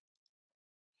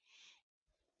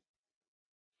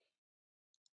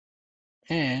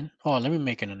 and oh, let me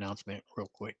make an announcement real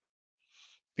quick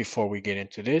before we get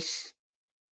into this.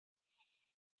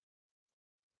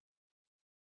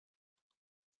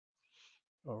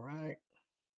 All right,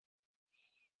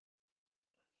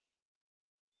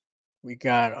 we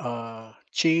got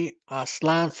Chi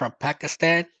Aslan from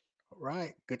Pakistan. All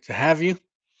right, good to have you.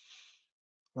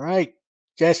 All right,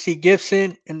 Jesse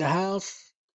Gibson in the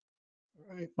house.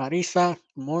 All right, Marisa,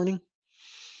 good morning.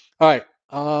 All right.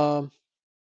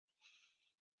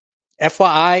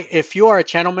 FYI, if you are a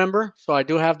channel member, so I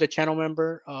do have the channel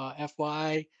member.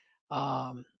 FYI,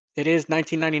 it is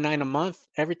 19.99 a month.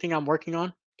 Everything I'm working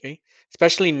on, okay.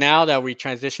 Especially now that we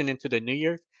transition into the new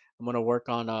year, I'm gonna work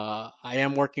on. I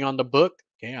am working on the book.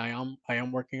 Okay, I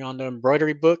am working on the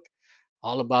embroidery book,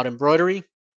 all about embroidery.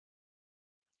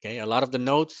 Okay, a lot of the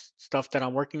notes, stuff that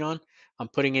I'm working on, I'm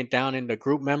putting it down in the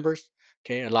group members.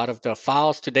 Okay, a lot of the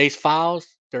files, today's files,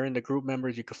 they're in the group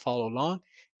members. You can follow along.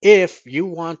 If you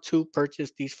want to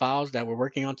purchase these files that we're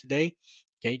working on today,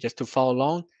 okay, just to follow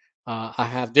along, I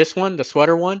have this one, the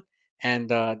sweater one, and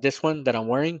this one that I'm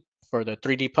wearing for the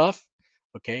 3D puff.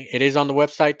 Okay, it is on the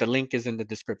website. The link is in the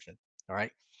description. All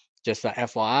right, just a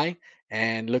FYI.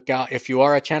 And look out if you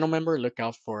are a channel member. Look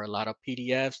out for a lot of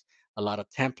PDFs, a lot of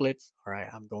templates. All right,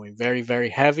 I'm going very, very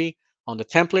heavy on the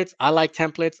templates. I like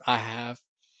templates. I have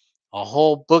a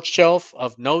whole bookshelf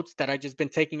of notes that I just been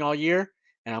taking all year,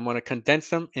 and I'm going to condense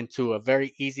them into a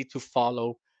very easy to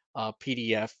follow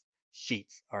PDF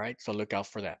sheets. All right, so look out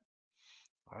for that.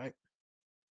 All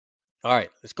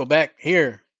right, let's go back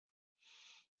here.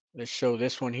 Let's show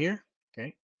this one here.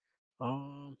 Okay,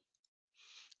 um,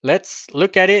 let's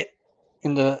look at it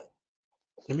in the.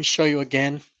 Let me show you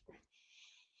again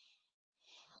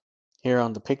here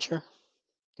on the picture.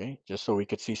 Okay, just so we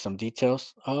could see some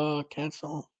details.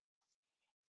 Cancel.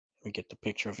 Let me get the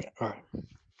picture of it. All right, let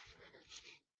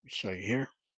me show you here.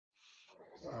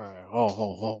 All right,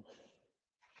 oh.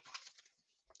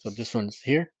 So this one's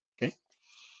here. Okay,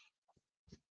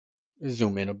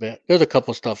 zoom in a bit. There's a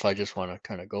couple stuff I just want to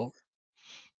kind of go over.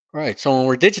 All right, so when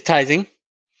we're digitizing,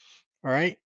 all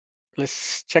right,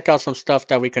 let's check out some stuff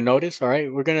that we can notice. All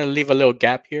right, we're gonna leave a little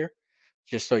gap here,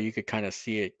 just so you could kind of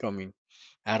see it coming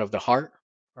out of the heart.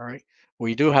 All right,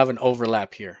 we do have an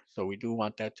overlap here, so we do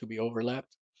want that to be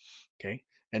overlapped. Okay,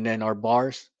 and then our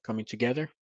bars coming together.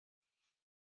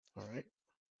 All right,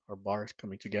 our bars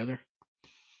coming together.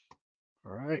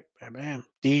 All right, bam, bam.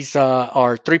 These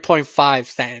are 3.5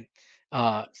 sand,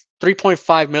 uh,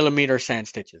 3.5 millimeter sand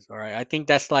stitches. All right, I think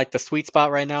that's like the sweet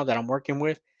spot right now that I'm working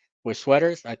with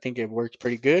sweaters. I think it works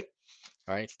pretty good.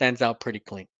 All right, stands out pretty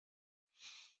clean.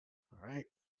 All right,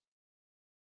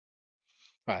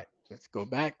 all right. Let's go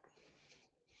back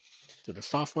to the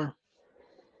software.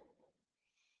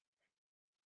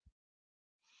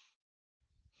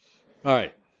 All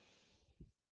right.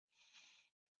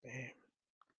 Bam.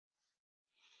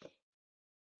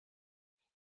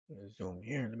 Zoom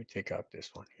here. Let me take out this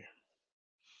one here.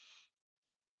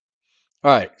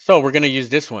 All right, so we're gonna use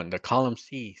this one, the column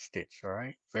C stitch. All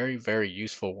right, very, very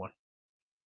useful one.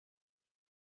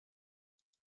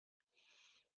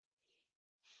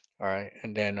 All right,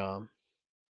 and then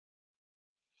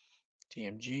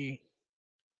TMG,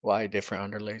 Y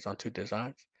different underlays on two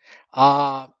designs.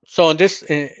 So in this,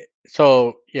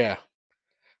 so yeah,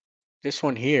 this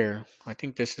one here, I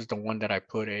think this is the one that I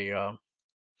put a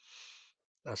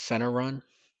center run.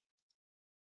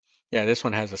 Yeah, this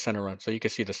one has a center run, so you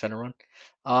can see the center run.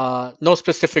 No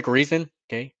specific reason.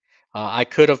 Okay, I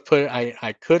could have put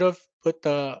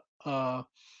the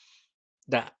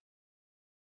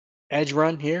edge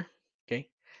run here. Okay,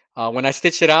 when I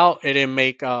stitched it out, it didn't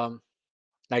make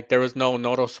like there was no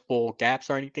noticeable gaps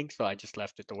or anything, so I just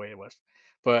left it the way it was.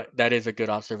 But that is a good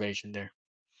observation there.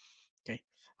 Okay,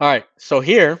 all right. So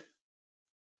here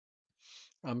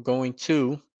I'm going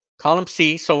to column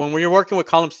C. So when we're working with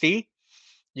column C,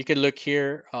 you can look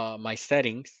here, my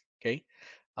settings. Okay,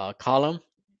 column,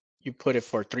 you put it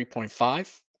for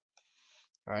 3.5.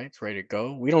 All right, it's ready to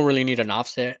go. We don't really need an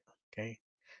offset. Okay.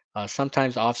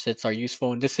 Sometimes offsets are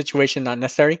useful in this situation, not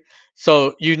necessary.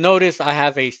 So you notice I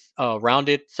have a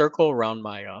rounded circle around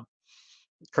my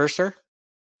cursor.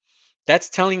 That's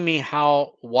telling me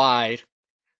how wide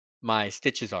my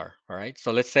stitches are. All right.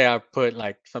 So let's say I put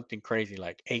like something crazy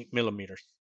like 8 millimeters.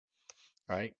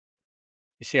 All right.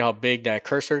 You see how big that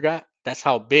cursor got? That's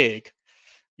how big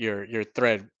your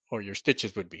thread or your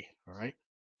stitches would be. All right.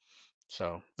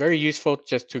 So very useful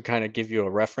just to kind of give you a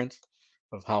reference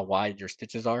of how wide your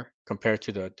stitches are compared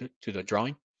to the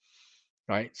drawing.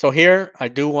 All right. So here I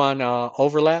do want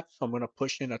overlap. So I'm going to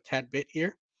push in a tad bit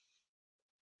here.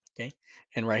 Okay.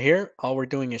 And right here, all we're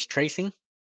doing is tracing.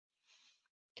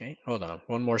 Okay. Hold on.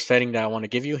 One more setting that I want to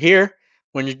give you here.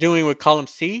 When you're doing with column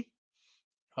C,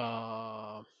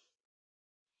 I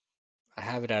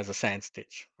have it as a sand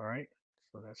stitch. All right.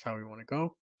 So that's how we want to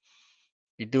go.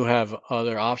 You do have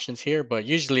other options here, but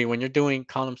usually when you're doing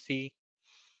column C,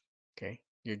 okay,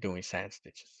 you're doing sand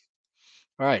stitches.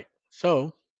 All right.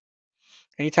 So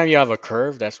anytime you have a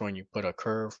curve, that's when you put a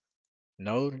curve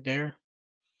node there.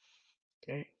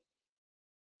 Okay.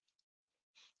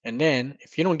 And then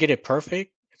if you don't get it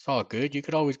perfect, it's all good. You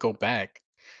could always go back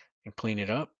and clean it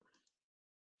up.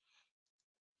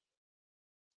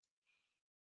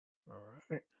 All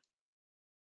right.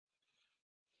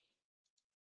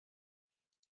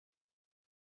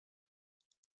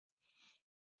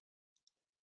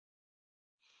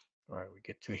 All right, we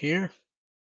get to here.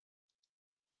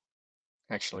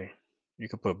 Actually, you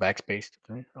can put backspace.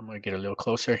 Okay, I'm gonna get a little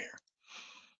closer here.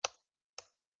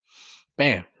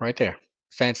 Bam, right there.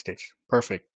 Sand stitch.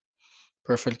 Perfect.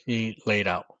 Perfectly laid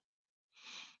out.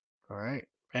 All right.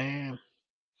 Bam.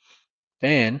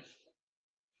 Then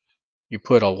you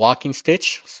put a walking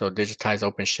stitch. So digitize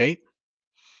open shape.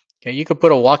 Okay, you could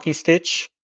put a walking stitch,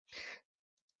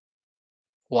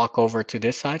 walk over to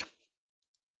this side,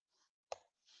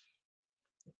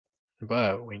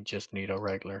 but we just need a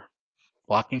regular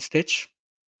walking stitch.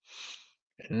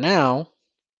 And now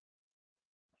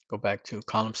go back to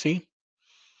column C.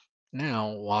 Now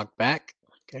walk back.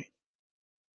 Okay.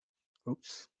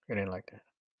 Oops, it ain't like that.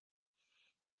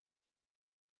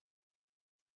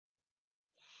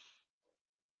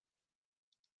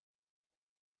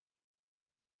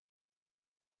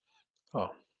 Oh,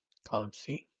 column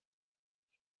C.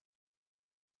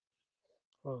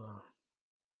 Hold on.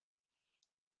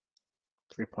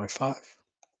 3.5.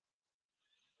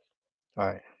 All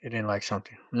right, it didn't like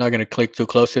something. I'm not gonna click too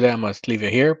close to that. I'm gonna leave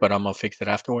it here, but I'm gonna fix it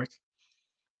afterwards.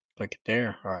 Click it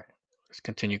there. All right, let's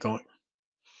continue going.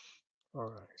 All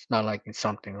right, it's not liking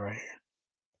something right here.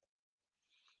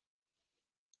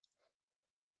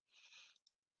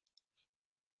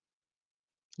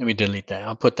 Let me delete that.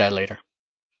 I'll put that later.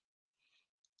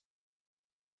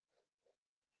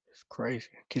 It's crazy.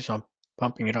 It keeps on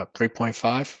pumping it up.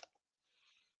 3.5.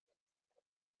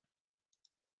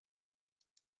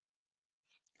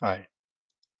 All right,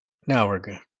 now we're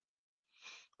good.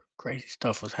 Crazy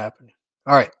stuff was happening.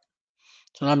 All right,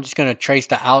 so now I'm just gonna trace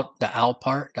the outer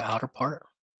part.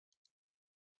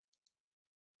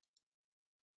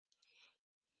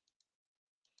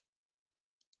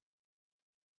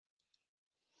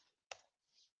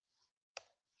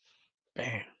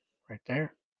 Bam, right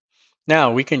there.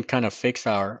 Now we can kind of fix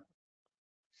our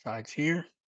sides here.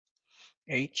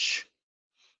 H.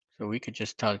 So we could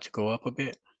just tell it to go up a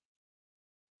bit.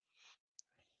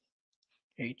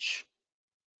 H.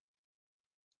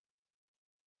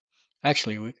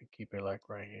 Actually, we could keep it like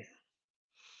right here.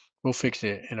 We'll fix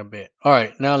it in a bit. All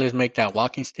right, now let's make that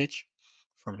walking stitch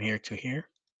from here to here.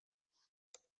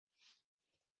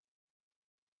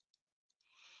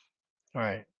 All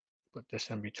right, put this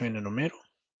in between in the middle.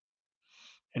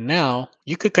 And now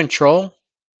you could control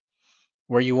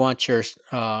where you want your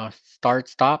start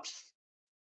stops.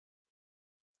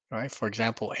 All right, for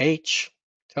example, H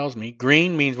tells me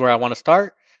green means where I want to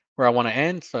start, where I want to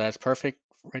end. So that's perfect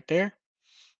right there.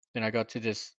 Then I go to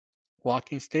this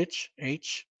walking stitch,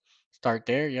 H, start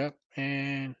there, yep.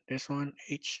 And this one,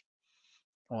 H,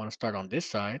 I want to start on this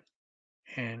side.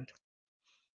 And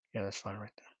yeah, that's fine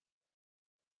right there.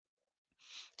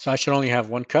 So I should only have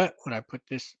one cut when I put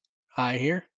this eye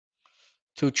here.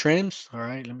 Two trims. All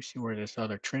right, let me see where this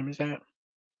other trim is at.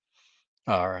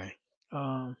 All right.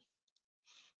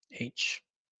 H.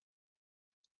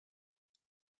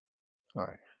 All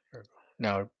right, there we go.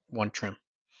 Now one trim.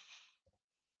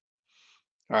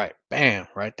 All right, bam,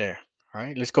 right there. All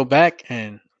right, let's go back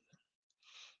and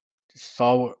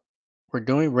saw what we're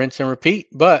doing, rinse and repeat.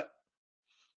 But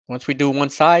once we do one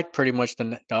side, pretty much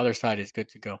the other side is good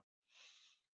to go.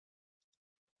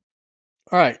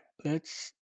 All right,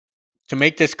 let's to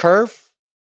make this curve.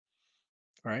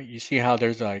 All right, you see how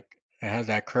there's like it has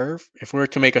that curve. If we were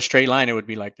to make a straight line, it would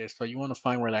be like this. So you want to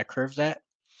find where that curve's at.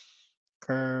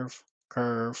 Curve,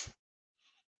 curve,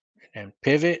 and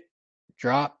pivot,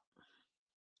 drop.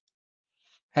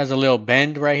 Has a little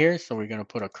bend right here, so we're gonna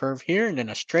put a curve here and then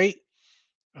a straight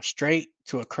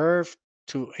to a curve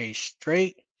to a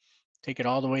straight. Take it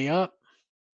all the way up.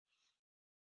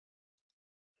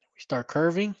 We start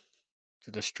curving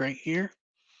to the straight here.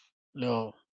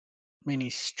 Little mini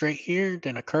straight here,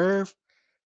 then a curve,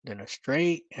 then a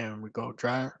straight, and we go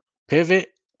drive, pivot,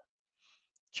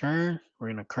 turn. We're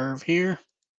gonna curve here,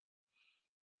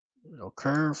 little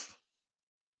curve,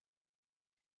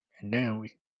 and then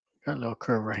we got a little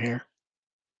curve right here.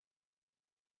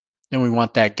 Then we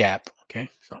want that gap. Okay,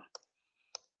 so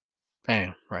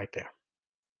bam, right there.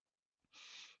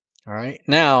 All right,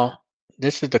 now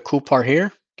this is the cool part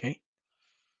here. Okay,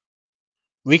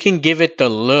 we can give it the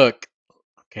look.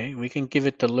 Okay, we can give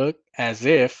it the look as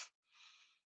if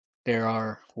there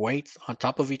are weights on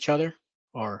top of each other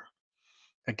or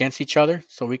against each other.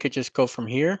 So we could just go from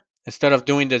here instead of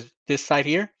doing this side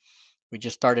here. We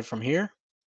just started from here.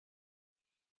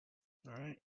 All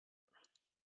right.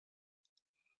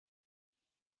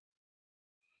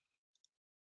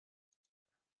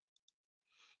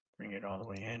 Bring it all the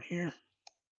way in here.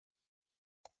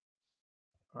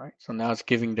 All right. So now it's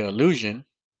giving the illusion,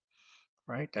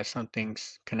 right, that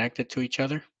something's connected to each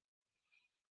other.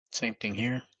 Same thing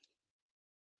here.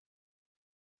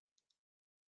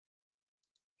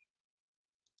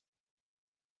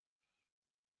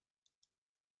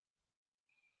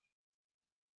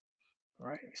 All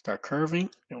right. We start curving,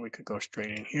 and we could go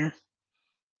straight in here.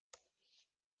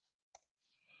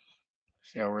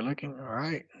 See how we're looking? All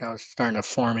right. Now it's starting to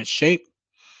form its shape.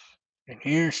 In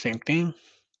here, same thing.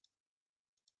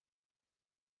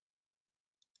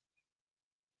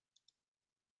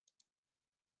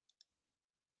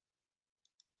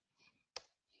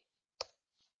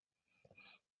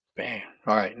 Bam.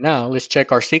 All right. Now let's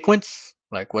check our sequence.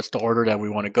 Like, what's the order that we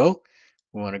want to go?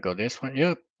 We want to go this one.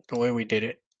 Yep, the way we did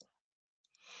it.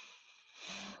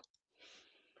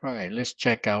 All right, let's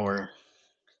check our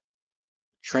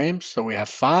trims. So we have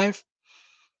 5.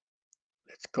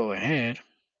 Let's go ahead.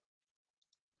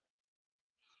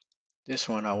 This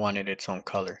one, I wanted its own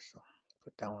color. So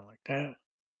put that one like that.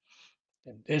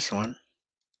 And this one,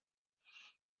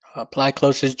 apply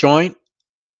closest joint.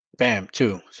 Bam,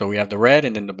 2. So we have the red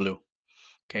and then the blue.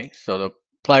 Okay, so the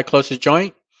apply closest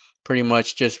joint pretty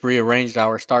much just rearranged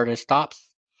our start and stops.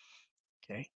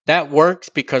 Okay, that works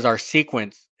because our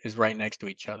sequence is right next to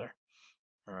each other.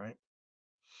 All right,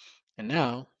 and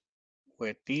now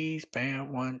with these,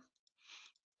 bam, 1,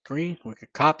 3, we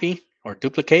could copy or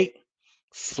duplicate,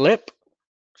 flip,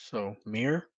 so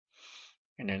mirror,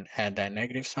 and then add that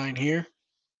negative sign here,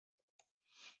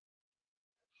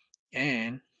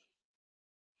 and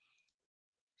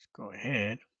let's go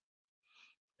ahead.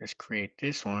 Let's create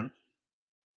this one.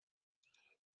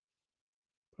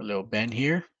 Put a little bend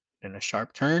here, then a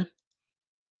sharp turn.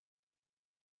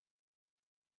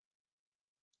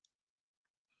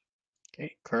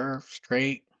 Okay, curve,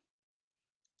 straight.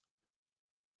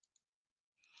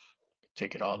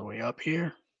 Take it all the way up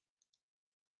here.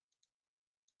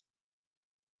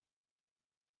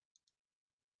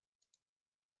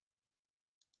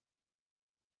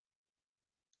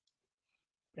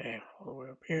 Bam, all the way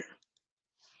up here.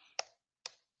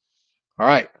 All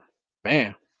right,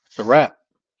 bam, it's a wrap.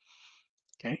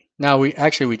 Okay, now we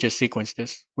just sequenced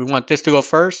this. We want this to go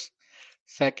first,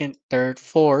 second, third,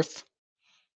 fourth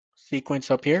sequence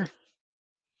up here,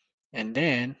 and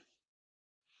then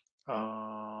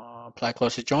apply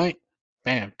closest joint.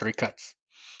 Bam, 3 cuts.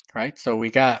 Right, so we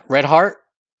got red heart,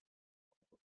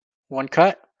 1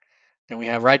 cut. Then we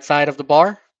have right side of the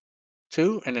bar,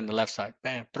 2, and then the left side.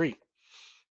 Bam, 3.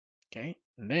 Okay,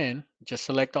 and then just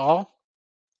select all.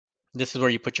 This is where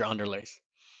you put your underlays.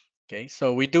 Okay,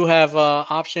 so we do have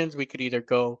options. We could either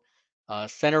go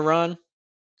center run.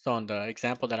 So on the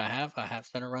example that I have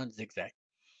center run zigzag.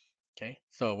 Okay,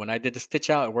 so when I did the stitch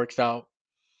out, it works out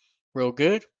real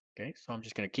good. Okay, so I'm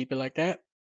just gonna keep it like that.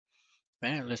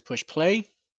 Man, let's push play.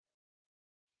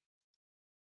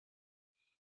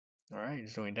 All right,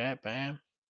 it's doing that, bam.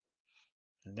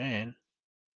 And then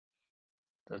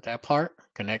does that part,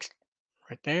 connects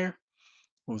right there,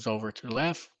 moves over to the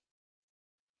left.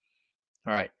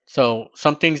 All right, so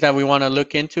some things that we want to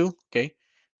look into, okay,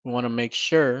 we want to make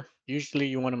sure, usually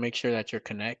you want to make sure that your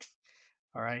connects.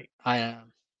 All right, I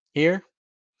am here.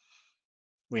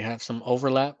 We have some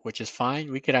overlap, which is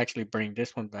fine. We could actually bring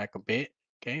this one back a bit.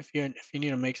 Okay, if you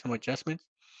need to make some adjustments,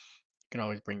 you can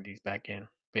always bring these back in a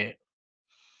bit.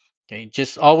 Okay,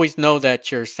 just always know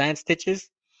that your sand stitches,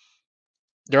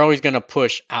 they're always gonna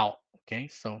push out. Okay,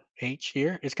 so H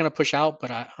here, it's gonna push out,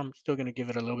 but I'm still gonna give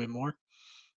it a little bit more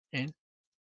in.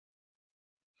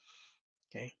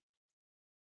 Okay,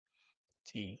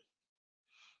 T,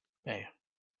 bam.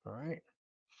 All right,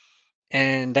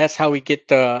 and that's how we get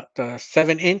the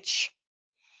 7-inch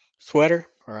sweater.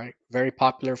 All right, very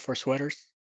popular for sweaters.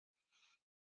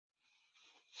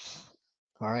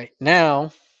 All right,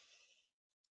 now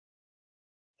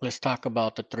let's talk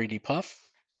about the 3D puff.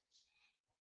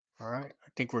 All right, I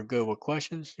think we're good with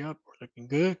questions. Yep, we're looking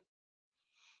good.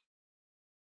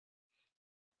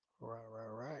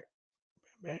 Right.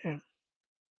 Bam.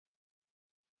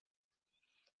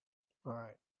 All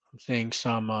right, I'm seeing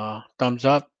some thumbs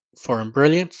up for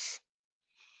Brilliance.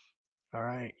 All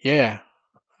right, yeah.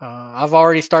 I've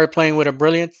already started playing with a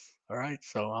Brilliance. All right,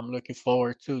 so I'm looking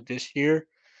forward to this year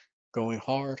going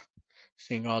hard,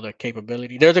 seeing all the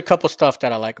capability. There's a couple stuff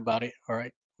that I like about it. All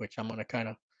right, which I'm gonna kind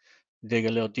of dig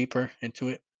a little deeper into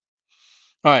it.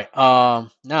 All right,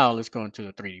 now let's go into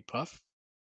the 3D puff.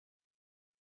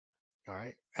 All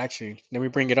right, actually, let me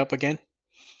bring it up again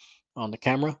on the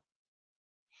camera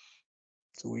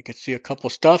so we can see a couple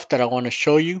stuff that I want to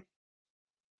show you.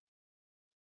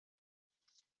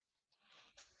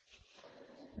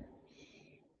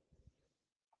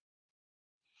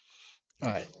 All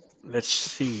right, let's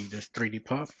see this 3D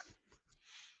puff.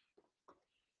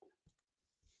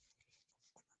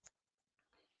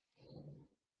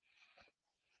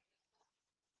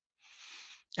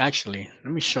 Actually,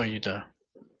 let me show you let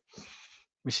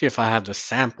me see if I have the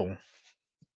sample.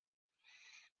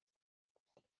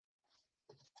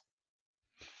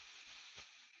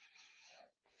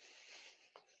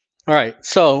 All right,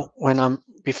 so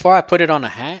before I put it on a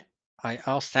hat,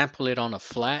 I'll sample it on a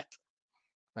flat,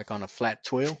 like on a flat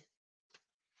twill.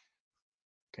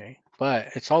 Okay, but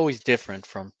it's always different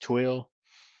from twill,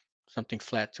 something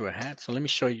flat to a hat. So let me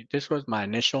show you. This was my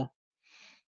initial.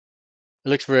 It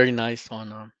looks very nice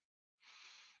on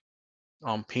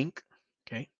on pink.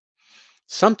 Okay.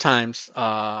 Sometimes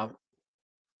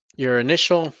your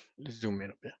initial, let's zoom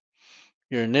in a bit.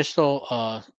 Your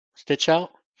initial stitch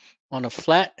out on a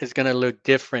flat is going to look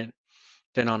different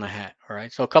than on a hat. All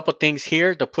right. So a couple things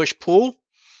here. The push pull,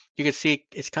 you can see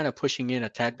it's kind of pushing in a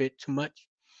tad bit too much,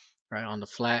 right, on the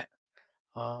flat.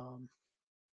 Um,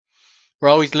 we're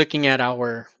always looking at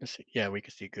our. Let's see, yeah, we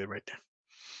can see good right there.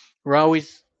 We're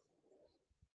always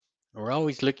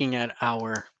looking at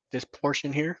our this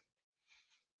portion here,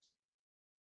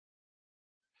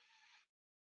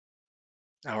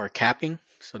 our capping.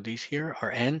 So these here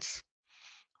are ends,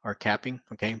 our capping.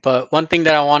 Okay. But one thing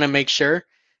that I want to make sure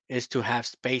is to have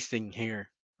spacing here.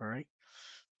 All right.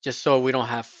 Just so we don't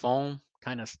have foam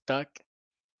kind of stuck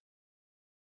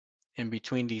in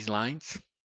between these lines.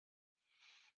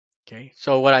 Okay,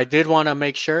 so what I did want to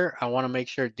make sure, I want to make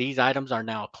sure these items are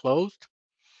now closed.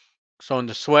 So in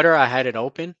the sweater, I had it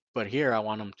open, but here I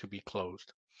want them to be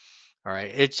closed. All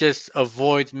right, it just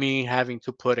avoids me having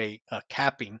to put a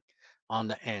capping on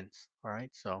the ends. All right,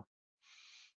 so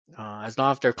as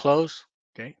long as they're closed,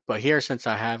 okay. But here, since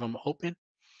I have them open,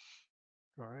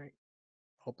 all right,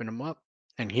 open them up,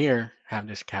 and here have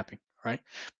this capping, right?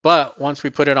 But once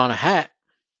we put it on a hat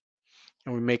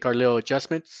and we make our little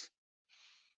adjustments,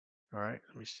 all right,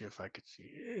 let me see if I could see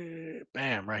it.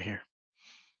 Bam, right here.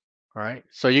 All right,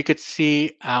 so you could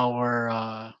see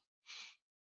our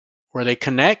where they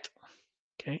connect.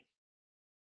 Okay,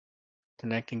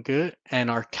 connecting good,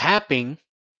 and our capping.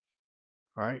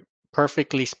 All right,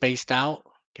 perfectly spaced out.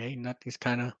 Okay, nothing's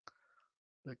kind of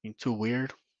looking too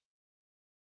weird.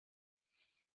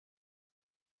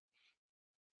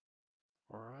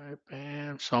 All right,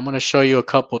 bam. So I'm going to show you a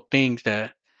couple things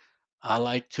that I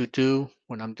like to do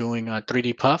when I'm doing a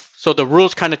 3D puff. So the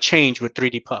rules kind of change with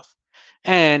 3D puff.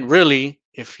 And really,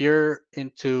 if you're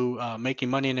into making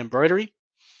money in embroidery,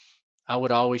 I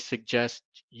would always suggest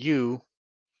you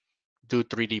do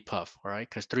 3D puff, all right?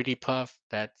 Because 3D puff,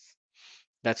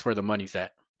 that's where the money's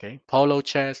at. Okay, polo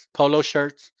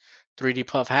shirts, 3D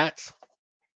puff hats.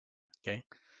 Okay,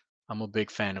 I'm a big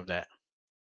fan of that.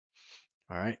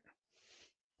 All right,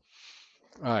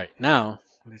 all right. Now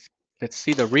let's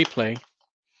see the replay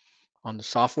on the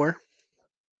software.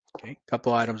 Okay,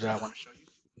 couple items that I want to show you.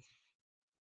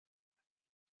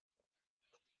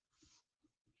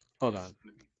 Hold on.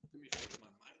 Let me fix my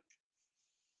mic.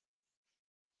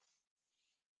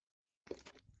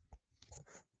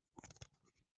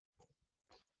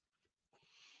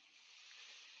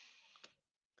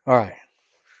 All right,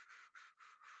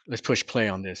 let's push play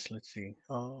on this. Let's see.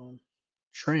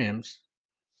 Trims.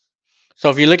 So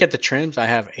if you look at the trims, I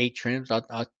have 8 trims.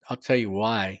 I'll tell you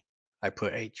why I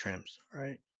put 8 trims. All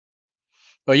right.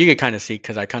 Well, you can kind of see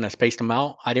because I kind of spaced them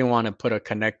out. I didn't want to put a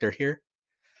connector here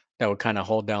that would kind of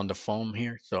hold down the foam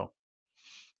here. So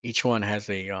each one has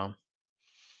a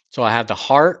so I have the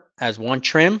heart as one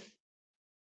trim.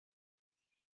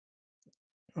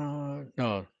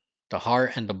 No, the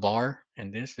heart and the bar,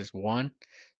 and this is 1,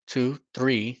 2,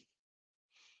 3,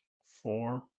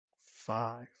 4,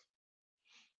 5,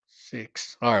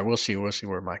 6. All right, we'll see. We'll see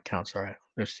where my counts are at.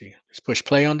 Let's see. Let's push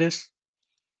play on this.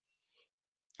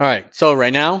 All right. So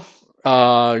right now,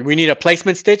 we need a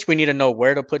placement stitch. We need to know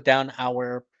where to put down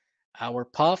our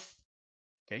puff.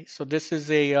 Okay. So this is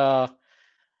a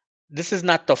this is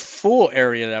not the full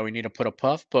area that we need to put a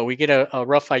puff, but we get a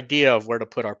rough idea of where to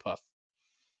put our puff.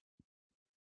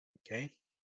 Okay.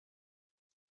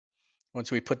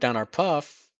 Once we put down our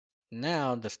puff,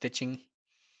 now the stitching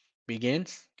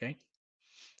begins. Okay.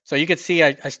 So you can see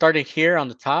I started here on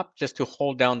the top just to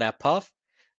hold down that puff,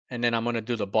 and then I'm going to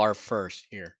do the bar first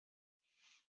here.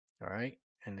 All right.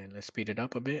 And then let's speed it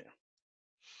up a bit.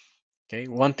 Okay.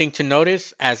 One thing to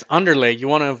notice as underlay, you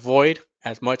want to avoid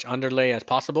as much underlay as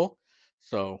possible.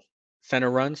 So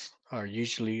center runs are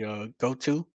usually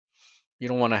go-to. You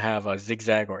don't want to have a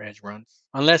zigzag or edge runs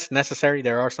unless necessary.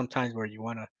 There are some times where you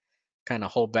want to kind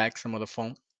of hold back some of the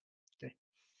foam. Okay.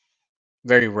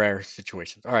 Very rare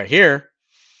situations. All right, here.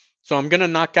 So I'm going to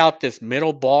knock out this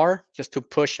middle bar just to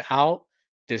push out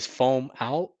this foam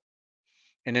out.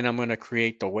 And then I'm going to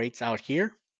create the weights out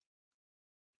here.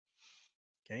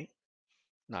 Okay.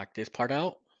 Knock this part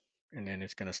out. And then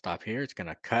it's going to stop here. It's going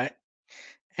to cut.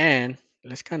 And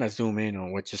let's kind of zoom in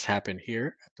on what just happened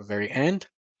here at the very end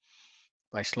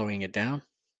by slowing it down.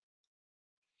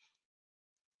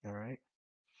 All right.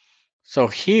 So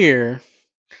here,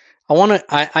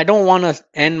 I don't want to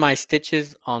end my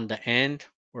stitches on the end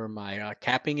where my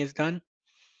capping is done.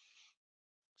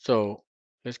 So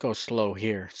let's go slow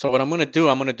here. So what I'm going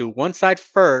to do one side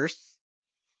first.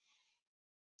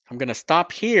 I'm going to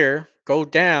stop here, go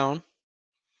down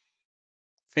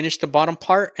finish the bottom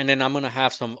part, and then I'm gonna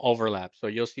have some overlap. So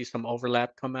you'll see some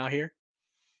overlap come out here.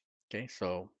 Okay,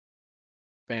 so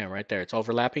bam, right there, it's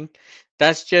overlapping.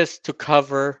 That's just to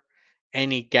cover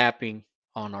any gapping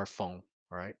on our foam.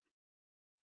 All right,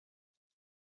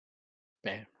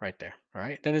 bam, right there. All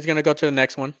right, then it's gonna go to the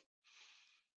next one.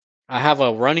 I have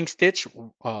a running stitch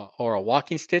or a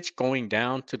walking stitch going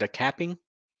down to the capping.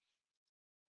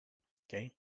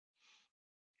 Okay,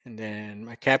 and then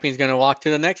my capping is gonna walk to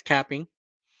the next capping,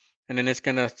 and then it's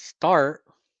gonna start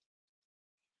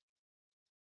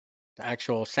the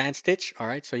actual sand stitch. All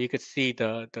right, so you could see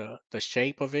the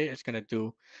shape of it. It's gonna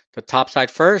do the top side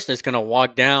first. It's gonna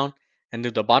walk down and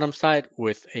do the bottom side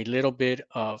with a little bit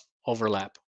of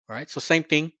overlap. All right, so same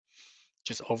thing,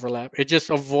 just overlap. It just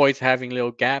avoids having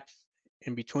little gaps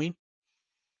in between.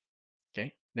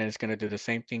 Okay, then it's gonna do the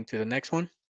same thing to the next one.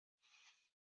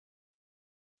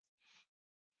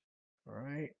 All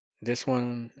right, this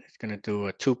one is gonna do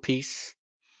a two-piece.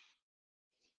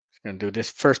 It's gonna do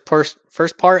this first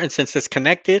part, and since it's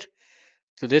connected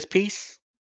to this piece,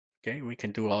 okay, we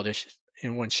can do all this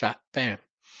in one shot. Bam.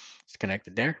 It's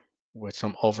connected there with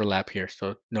some overlap here.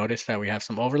 So notice that we have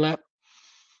some overlap.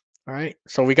 All right.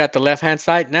 So we got the left hand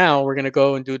side. Now we're going to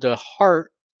go and do the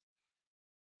heart.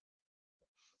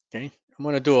 Okay. I'm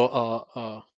going to do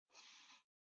a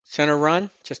center run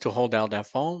just to hold out that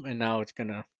foam. And now it's going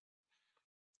to,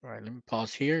 all right, let me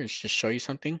pause here and just show you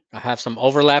something. I have some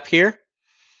overlap here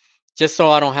just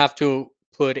so I don't have to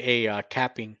put a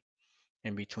capping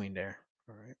in between there.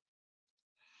 All right.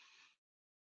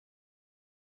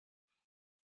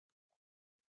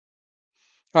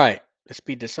 All right. Let's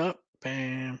speed this up.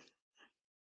 Bam.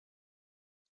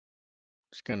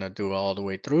 Just going to do all the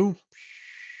way through.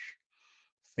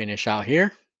 Finish out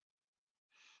here.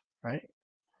 Right.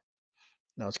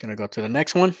 Now it's going to go to the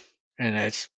next one, and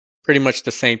it's pretty much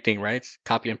the same thing, right? It's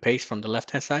copy and paste from the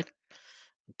left-hand side.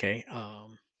 Okay.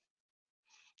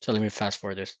 So let me fast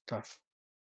forward this stuff.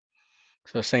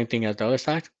 So same thing as the other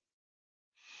side.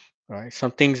 All right.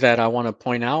 Some things that I want to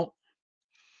point out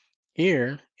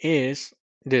here is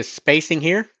this spacing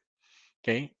here.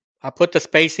 Okay. I put the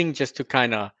spacing just to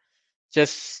kind of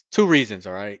just two reasons.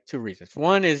 All right. Two reasons.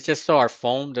 One is just so our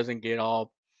foam doesn't get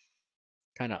all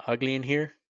kind of ugly in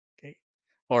here. Okay.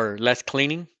 Or less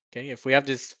cleaning. Okay. If we have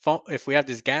this foam, if we have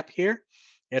this gap here,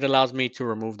 it allows me to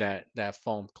remove that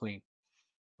foam clean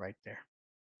right there.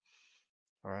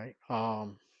 All right.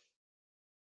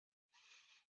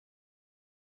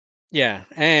 Yeah,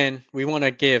 and we want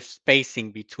to give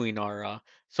spacing between our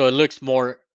so it looks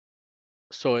more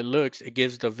it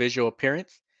gives the visual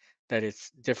appearance that it's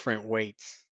different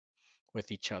weights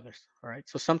with each other. All right.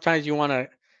 So sometimes you want to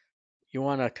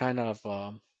kind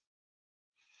of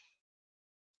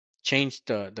change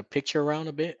the picture around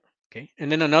a bit. Okay.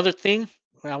 And then another thing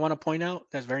I want to point out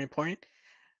that's very important.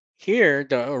 Here,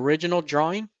 the original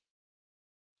drawing,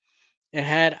 it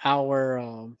had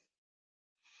our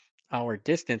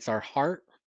distance, our heart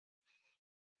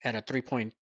at a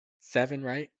 3.7,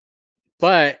 right?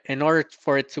 But in order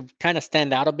for it to kind of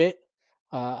stand out a bit,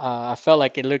 I felt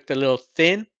like it looked a little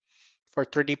thin for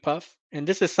 3D Puff. And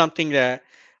this is something that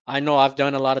I know I've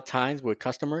done a lot of times with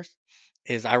customers.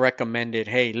 Is I recommended,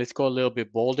 hey, let's go a little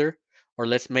bit bolder, or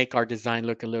let's make our design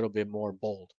look a little bit more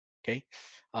bold. Okay.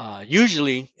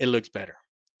 Usually it looks better.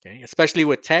 Okay. Especially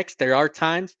with text, there are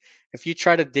times if you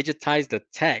try to digitize the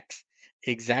text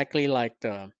exactly like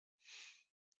the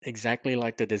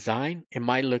design, it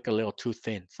might look a little too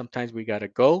thin. Sometimes we got to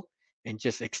go and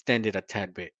just extend it a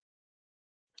tad bit.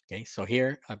 Okay, so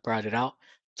here I brought it out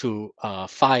to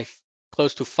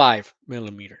close to 5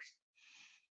 millimeters.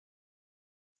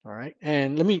 All right,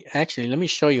 and let me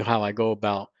show you how I go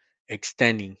about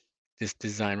extending this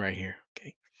design right here.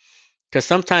 Okay, because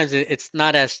sometimes it's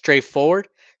not as straightforward.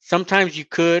 Sometimes you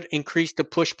could increase the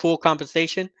push-pull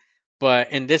compensation,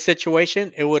 but in this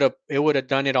situation, it would have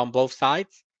done it on both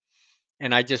sides,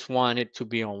 and I just want it to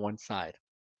be on one side.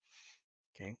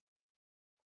 Okay,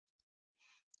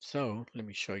 so let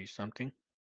me show you something.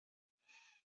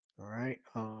 All right,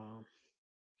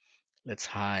 let's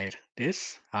hide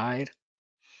this.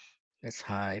 Let's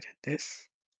hide this.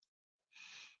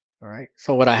 All right.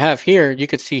 So what I have here, you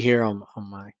could see here on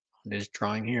this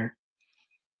drawing here.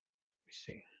 Let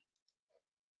me see.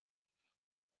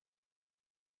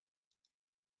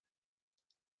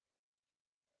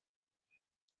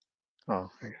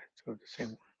 Oh, I got to go to the same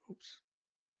one. Oops.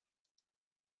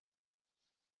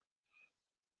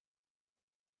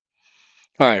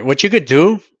 All right. What you could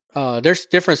do, there's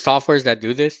different softwares that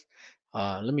do this.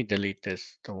 Let me delete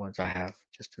this, the ones I have,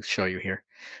 just to show you here.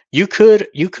 You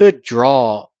could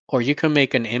draw, or you can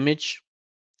make an image.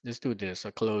 Let's do this,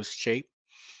 a closed shape.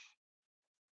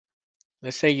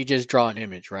 let's say you just draw an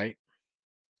image, right?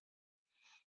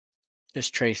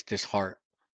 Just trace this heart.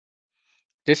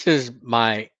 This is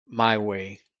my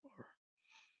way.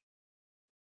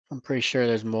 I'm pretty sure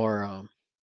there's more.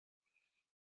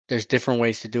 There's different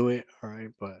ways to do it, all right?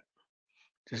 But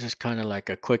this is kind of like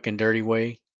a quick and dirty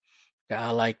way that I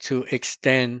like to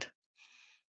extend.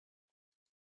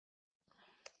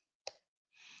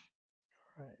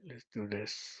 All right, let's do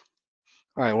this.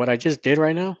 All right, what I just did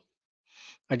right now,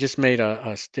 I just made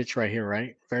a stitch right here,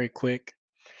 right? Very quick.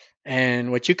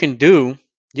 And what you can do,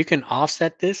 you can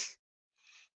offset this.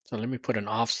 So let me put an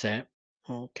offset.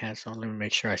 Oh, cancel. Let me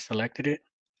make sure I selected it.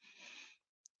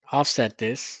 Offset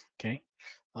this. Okay.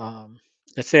 Um,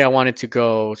 let's say I wanted to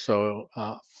go so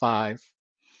 5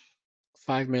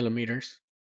 millimeters.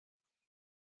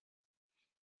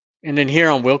 And then here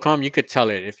on Wilcom, you could tell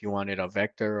it if you wanted a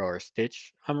vector or a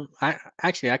stitch. I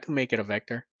actually I can make it a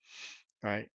vector. All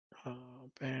right.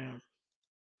 Bam.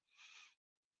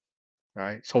 All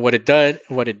right. So what it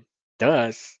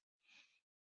does,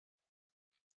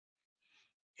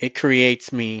 it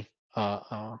creates me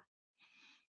a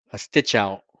stitch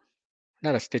out,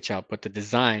 not a stitch out, but the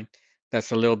design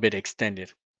that's a little bit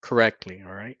extended correctly.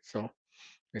 All right. So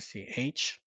let's see,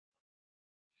 H.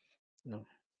 No,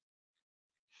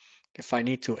 if I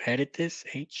need to edit this,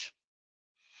 H,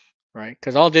 right?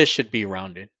 Because all this should be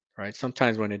rounded, right?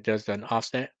 Sometimes when it does an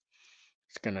offset,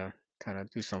 it's gonna kind of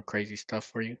do some crazy stuff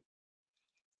for you.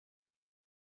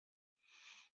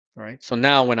 All right. So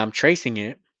now when I'm tracing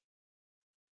it,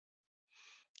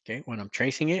 okay, when I'm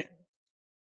tracing it,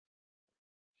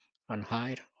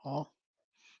 unhide all.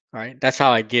 All right. That's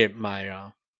how I get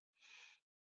my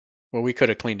well, we could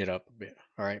have cleaned it up a bit.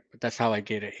 All right. But that's how I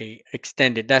get a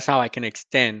extended. That's how I can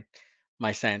extend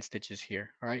my sand stitches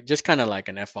here. All right. Just kind of like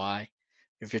an FYI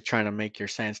if you're trying to make your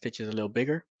sand stitches a little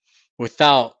bigger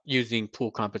without using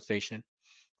pool compensation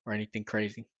or anything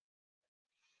crazy.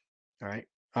 All right.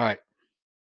 All right.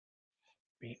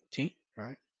 BT. All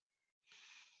right.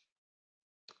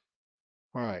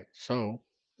 All right. So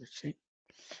let's see.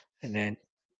 And then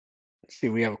let's see.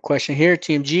 We have a question here.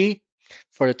 Team G,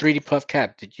 for the 3D puff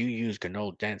cap, did you use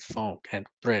Ganol dense foam and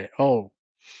thread? Oh,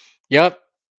 yep.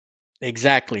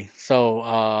 Exactly. So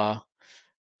I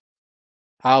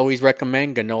always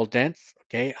recommend Ganol dense.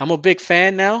 Okay. I'm a big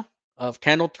fan now of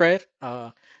candle thread.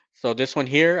 So this one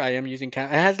here, I am using. It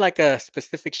has like a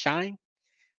specific shine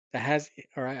that has.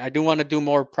 All right. I do want to do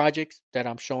more projects that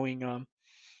I'm showing.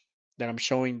 That I'm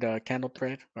showing the candle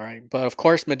thread. All right. But of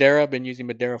course, Madeira, I've been using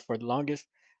Madeira for the longest.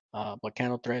 But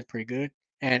candle thread is pretty good.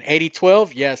 And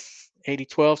 8012, yes,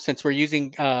 8012, since we're using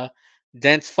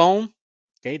dense foam,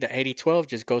 okay, the 8012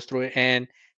 just goes through it, and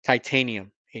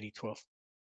titanium 8012.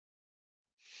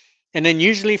 And then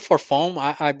usually for foam,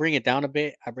 I bring it down a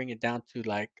bit. I bring it down to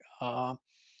like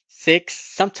 6,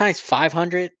 sometimes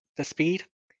 500 the speed.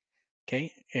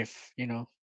 Okay. If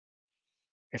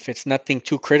it's nothing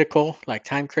too critical, like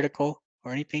time critical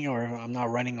or anything, or I'm not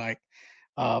running like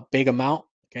a big amount,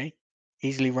 okay,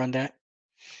 easily run that.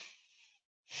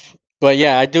 But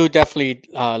yeah, I do definitely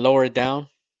lower it down.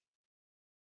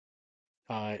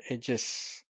 It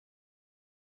just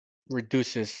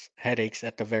reduces headaches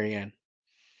at the very end.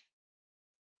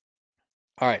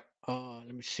 All right.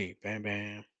 Let me see. Bam,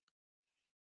 bam.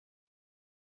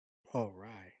 All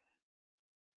right.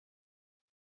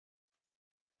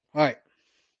 All right.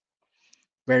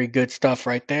 Very good stuff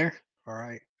right there. All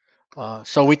right.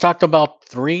 So we talked about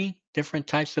 3 different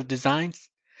types of designs,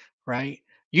 right?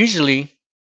 Usually,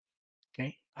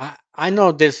 okay. I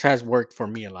know this has worked for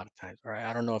me a lot of times. All right.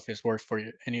 I don't know if it's worked for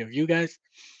any of you guys,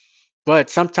 but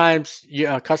sometimes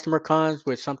a customer comes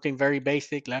with something very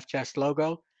basic, left chest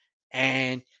logo,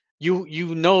 and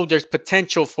you know there's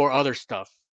potential for other stuff.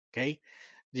 Okay,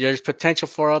 there's potential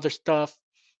for other stuff.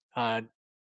 Uh,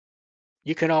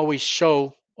 you can always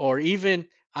show, or even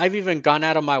I've even gone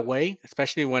out of my way,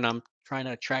 especially when I'm trying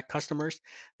to attract customers.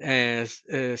 And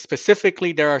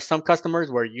specifically, there are some customers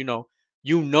where you know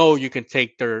you can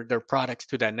take their products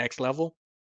to that next level.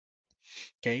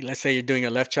 Okay, let's say you're doing a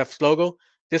left chest logo.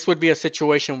 This would be a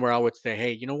situation where I would say,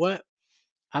 hey, you know what?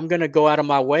 I'm gonna go out of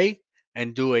my way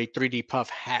and do a 3D puff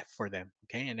hat for them.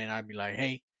 Okay, and then I'd be like,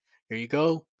 hey, here you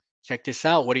go. Check this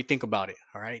out. What do you think about it?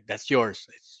 All right, that's yours.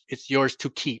 It's yours to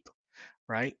keep.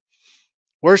 Right.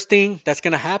 Worst thing that's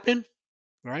gonna happen.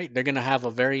 Right. They're gonna have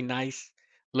a very nice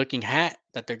looking hat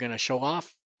that they're gonna show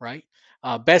off. Right.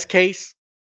 Best case.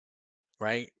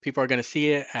 Right. People are gonna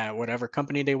see it at whatever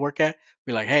company they work at.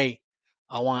 Be like, hey,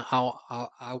 I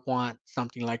want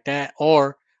something like that,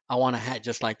 or I want a hat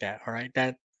just like that. All right.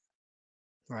 That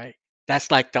right. That's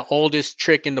like the oldest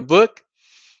trick in the book.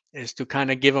 is to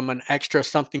kind of give them an extra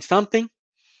something something.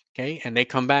 Okay, and they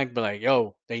come back be like,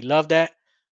 yo, they love that.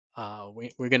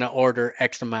 We're gonna order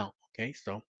X amount. Okay,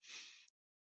 so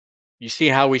you see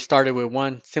how we started with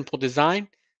one simple design,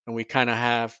 and we kind of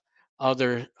have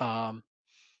other.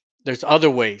 There's other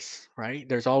ways, right?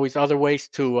 There's always other ways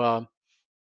to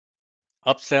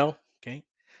upsell. Okay,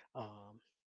 um,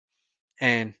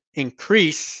 and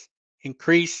increase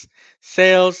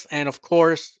sales, and of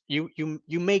course you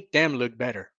make them look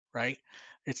better, right?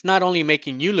 It's not only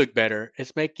making you look better,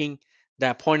 it's making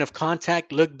that point of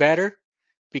contact look better,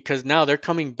 because now they're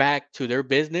coming back to their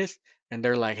business and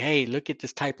they're like, hey, look at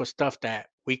this type of stuff that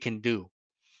we can do.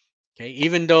 Okay,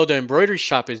 even though the embroidery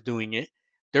shop is doing it,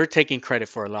 they're taking credit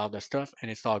for a lot of the stuff, and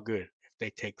it's all good if they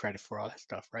take credit for all that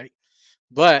stuff, right?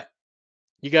 But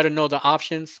you got to know the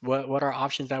options. What are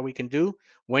options that we can do?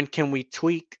 When can we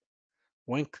tweak?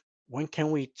 When when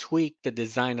can we tweak the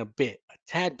design a bit, a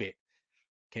tad bit?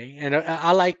 Okay, and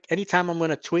I like anytime I'm going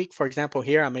to tweak. For example,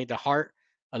 here I made the heart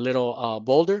a little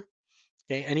bolder.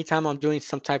 Okay, anytime I'm doing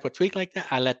some type of tweak like that,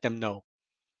 I let them know,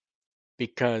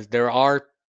 because there are,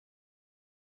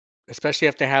 especially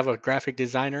if they have a graphic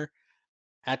designer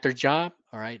at their job,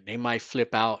 all right, they might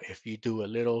flip out if you do a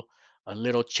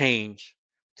little change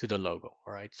to the logo.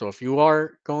 All right. So if you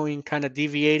are going kind of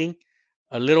deviating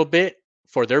a little bit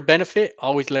for their benefit,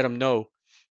 always let them know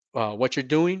what you're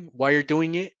doing, why you're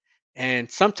doing it. And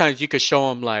sometimes you could show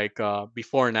them like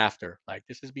before and after, like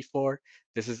this is before,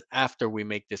 this is after we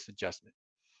make this adjustment.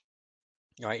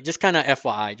 All right. Just kind of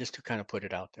FYI, just to kind of put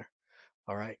it out there.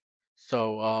 All right.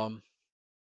 So, all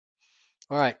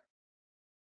right.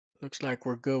 Looks like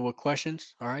we're good with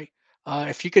questions. All right.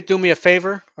 If you could do me a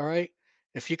favor, all right.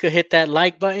 If you could hit that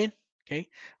like button, okay.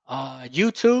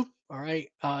 YouTube, all right.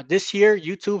 This year,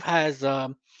 YouTube has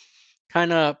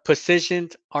kind of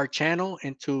positioned our channel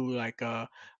into like an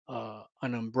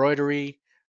embroidery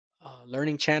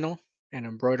learning channel, an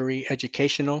embroidery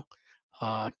educational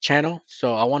channel.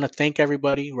 So I want to thank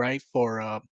everybody, right,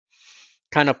 for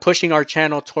kind of pushing our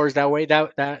channel towards that way.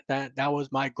 That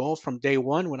was my goal from day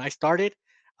one when I started.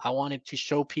 I wanted to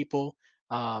show people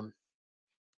um,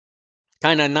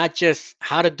 kind of not just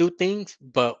how to do things,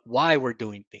 but why we're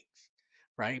doing things,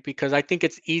 right? Because I think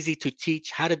it's easy to teach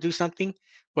how to do something,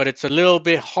 but it's a little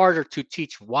bit harder to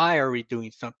teach why are we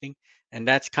doing something. And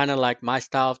that's kind of like my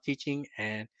style of teaching.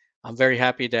 And I'm very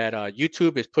happy that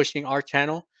YouTube is pushing our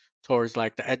channel towards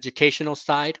like the educational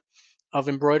side of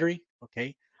embroidery.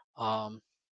 Okay. Um,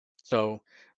 so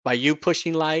by you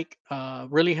pushing like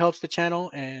really helps the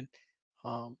channel, and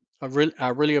I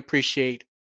really appreciate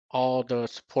all the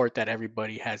support that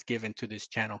everybody has given to this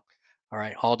channel. All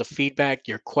right, all the feedback,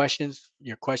 your questions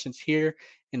here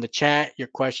in the chat, your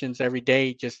questions every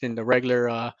day, just in the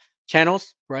regular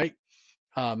channels, right?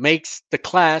 Makes the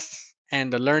class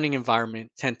and the learning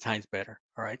environment 10 times better.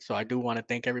 All right, so I do want to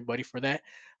thank everybody for that.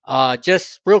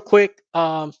 Just real quick,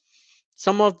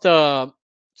 some of the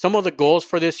some of the goals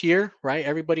for this year, right?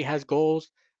 Everybody has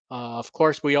goals. Of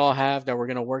course, we all have that we're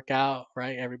going to work out,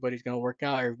 right? Everybody's going to work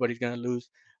out. Everybody's going to lose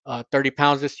 30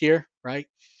 pounds this year, right?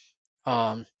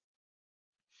 Um,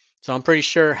 so I'm pretty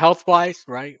sure health wise,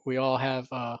 right? We all have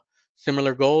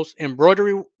similar goals.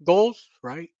 Embroidery goals,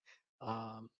 right?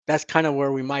 That's kind of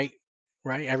where we might,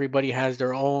 right? Everybody has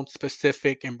their own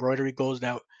specific embroidery goals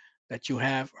that you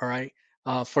have, all right?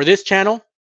 For this channel,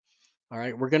 all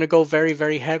right, we're going to go very,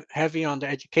 very heavy on the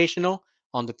educational,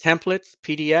 on the templates,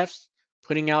 PDFs,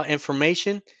 putting out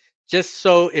information. Just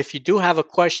so if you do have a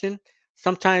question,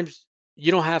 sometimes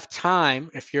you don't have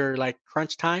time, if you're like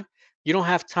crunch time, you don't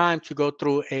have time to go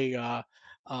through a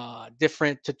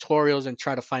different tutorials and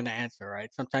try to find the answer,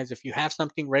 right? Sometimes if you have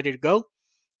something ready to go,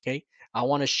 okay, I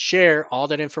want to share all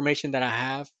that information that I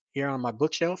have here on my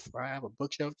bookshelf, right? I have a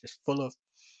bookshelf just full of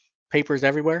papers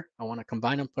everywhere. I want to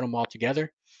combine them, put them all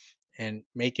together, and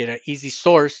make it an easy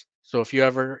source. So if you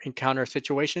ever encounter a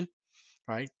situation,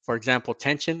 right? For example,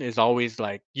 tension is always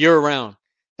like year round.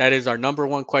 That is our number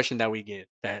one question that we get,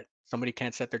 that somebody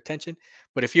can't set their tension.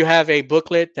 But if you have a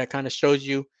booklet that kind of shows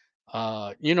you,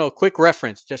 quick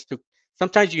reference, just to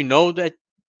sometimes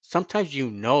sometimes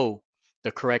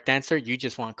the correct answer, you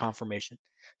just want confirmation.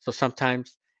 So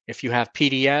sometimes if you have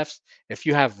PDFs, if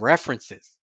you have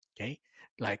references, okay,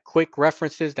 like quick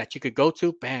references that you could go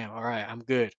to, bam, all right, I'm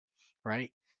good,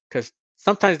 right? Because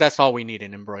sometimes that's all we need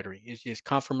in embroidery is just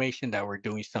confirmation that we're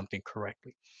doing something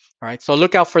correctly. All right, so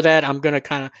look out for that. I'm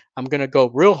gonna go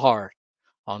real hard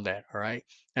on that. All right,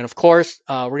 and of course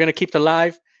we're gonna keep the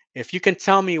live. If you can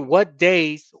tell me what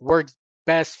days work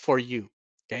best for you,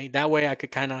 okay, that way I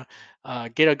could kind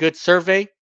of get a good survey.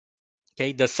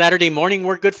 Okay, does Saturday morning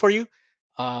work good for you?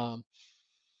 um,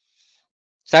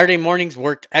 Saturday mornings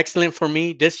worked excellent for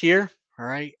me this year. All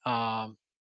right.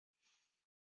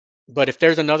 But if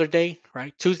there's another day,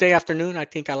 right? Tuesday afternoon, I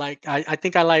think I like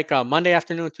Monday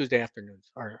afternoon, Tuesday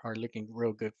afternoons are looking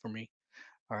real good for me.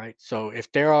 All right. So if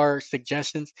there are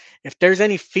suggestions, if there's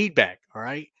any feedback, all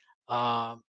right.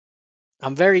 Um,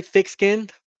 I'm very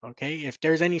thick-skinned. Okay. If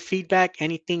there's any feedback,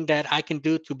 anything that I can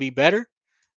do to be better,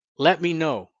 let me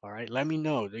know. All right. Let me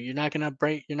know. You're not gonna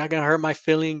break, you're not gonna hurt my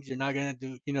feelings. You're not gonna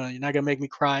do, you're not gonna make me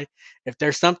cry. If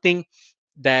there's something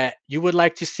that you would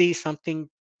like to see, something,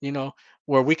 you know,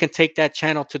 where we can take that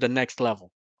channel to the next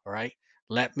level. All right.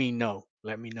 Let me know.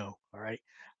 Let me know. All right.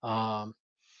 Um,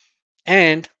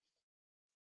 and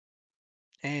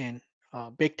and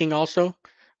big thing also,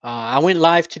 I went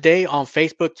live today on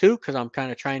Facebook too because I'm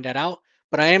kind of trying that out.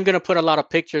 But I am gonna put a lot of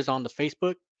pictures on the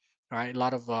Facebook. All right, a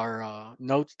lot of our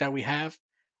notes that we have.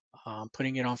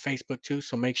 Putting it on Facebook too.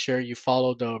 So make sure you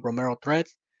follow the Romero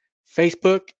Threads,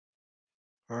 Facebook.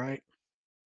 All right.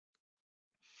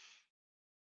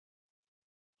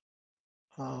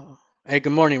 Hey,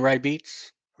 good morning, Rye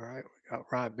Beats. All right, we got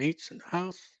Rye Beats in the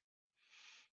house.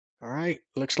 All right,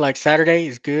 looks like Saturday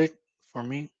is good for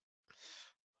me.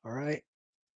 All right,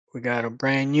 we got a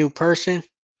brand new person,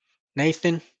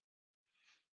 Nathan.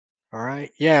 All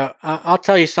right. Yeah, I'll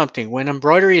tell you something. When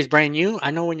embroidery is brand new, I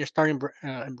know when you're starting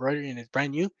embroidery and it's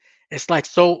brand new, it's like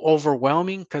so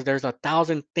overwhelming because there's a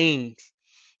thousand things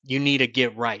you need to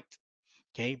get right.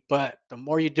 Okay. But the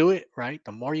more you do it, right,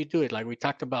 the more you do it, like we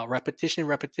talked about repetition,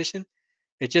 repetition,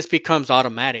 it just becomes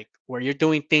automatic where you're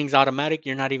doing things automatic.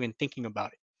 You're not even thinking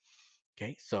about it.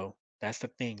 Okay. So that's the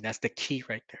thing. That's the key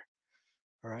right there.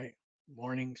 All right.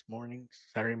 Mornings, mornings,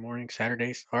 Saturday mornings,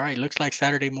 Saturdays. All right. Looks like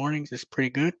Saturday mornings is pretty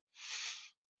good.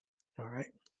 All right.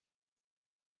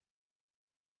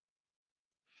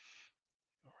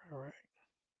 All right.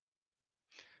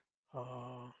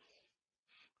 All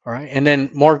right. And then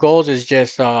more goals is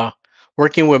just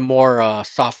working with more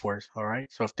softwares. All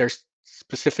right. So if there's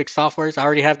specific softwares, I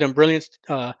already have them Brilliant,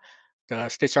 the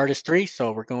Stitch Artist 3.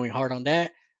 So we're going hard on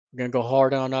that. We're going to go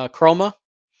hard on Chroma.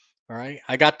 All right.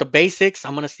 I got the basics.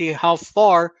 I'm going to see how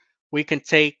far we can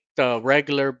take the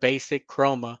regular basic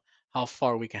Chroma, how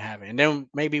far we can have it. And then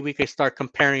maybe we could start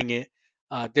comparing it,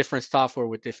 different software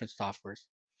with different softwares.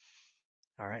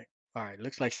 All right. All right.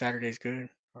 Looks like Saturday's good.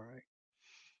 All right.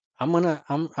 I'm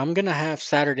gonna have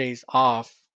Saturdays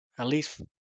off at least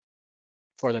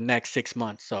for the next 6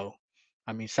 months. So,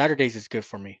 I mean, Saturdays is good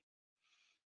for me.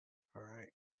 All right.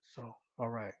 So, all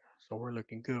right. So we're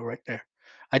looking good right there.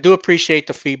 I do appreciate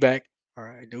the feedback. All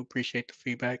right. I do appreciate the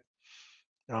feedback.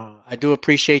 I do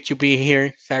appreciate you being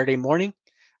here Saturday morning.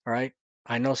 All right.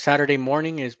 I know Saturday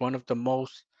morning is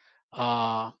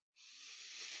uh,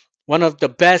 one of the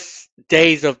best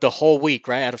days of the whole week,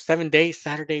 right? Out of 7 days,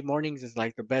 Saturday mornings is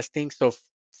like the best thing. So,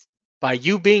 by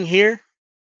you being here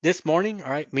this morning,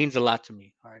 all right, means a lot to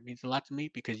me. All right, means a lot to me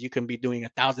because you can be doing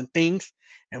 1,000 things,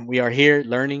 and we are here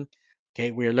learning.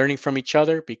 Okay, we are learning from each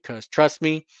other because trust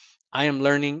me, I am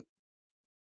learning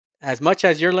as much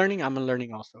as you're learning. I'm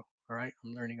learning also. All right,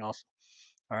 I'm learning also.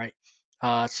 All right.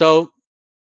 So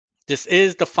this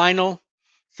is the final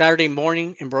Saturday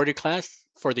morning embroidery class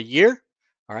for the year.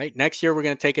 All right. Next year we're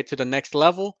going to take it to the next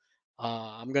level.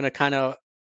 I'm going to kind of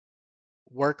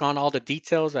work on all the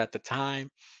details at the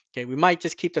time. Okay, we might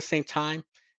just keep the same time,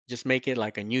 just make it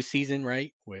like a new season,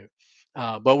 right?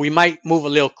 But we might move a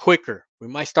little quicker. We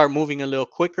might start moving a little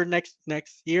quicker next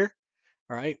year.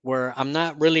 All right, where I'm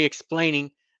not really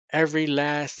explaining every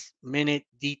last minute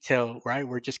detail, right?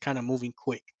 We're just kind of moving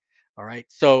quick. All right,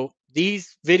 so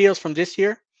these videos from this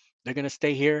year, they're gonna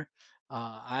stay here.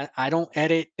 I don't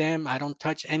edit them. I don't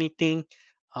touch anything.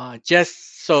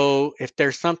 Just so if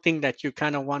there's something that you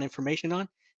kind of want information on,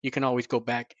 you can always go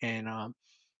back and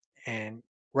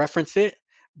reference it.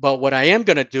 But what I am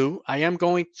gonna do, I am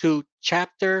going to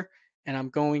chapter and I'm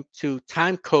going to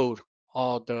time code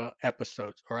all the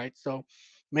episodes. All right. So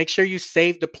make sure you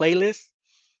save the playlist.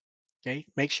 Okay.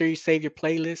 Make sure you save your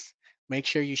playlist. Make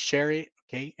sure you share it.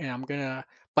 Okay. And I'm gonna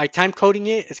by time coding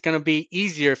it, it's gonna be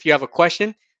easier. If you have a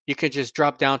question, you can just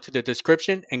drop down to the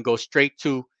description and go straight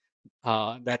to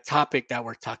that topic that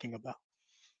we're talking about.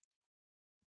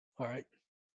 All right.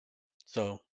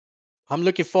 So I'm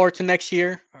looking forward to next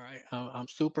year. All right. I'm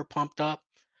super pumped up.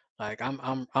 Like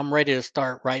I'm ready to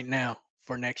start right now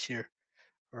for next year.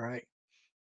 All right.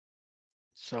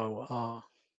 So all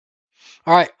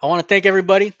right. I want to thank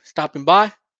everybody stopping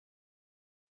by.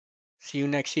 See you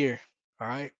next year. All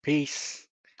right. Peace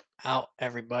out,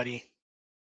 everybody.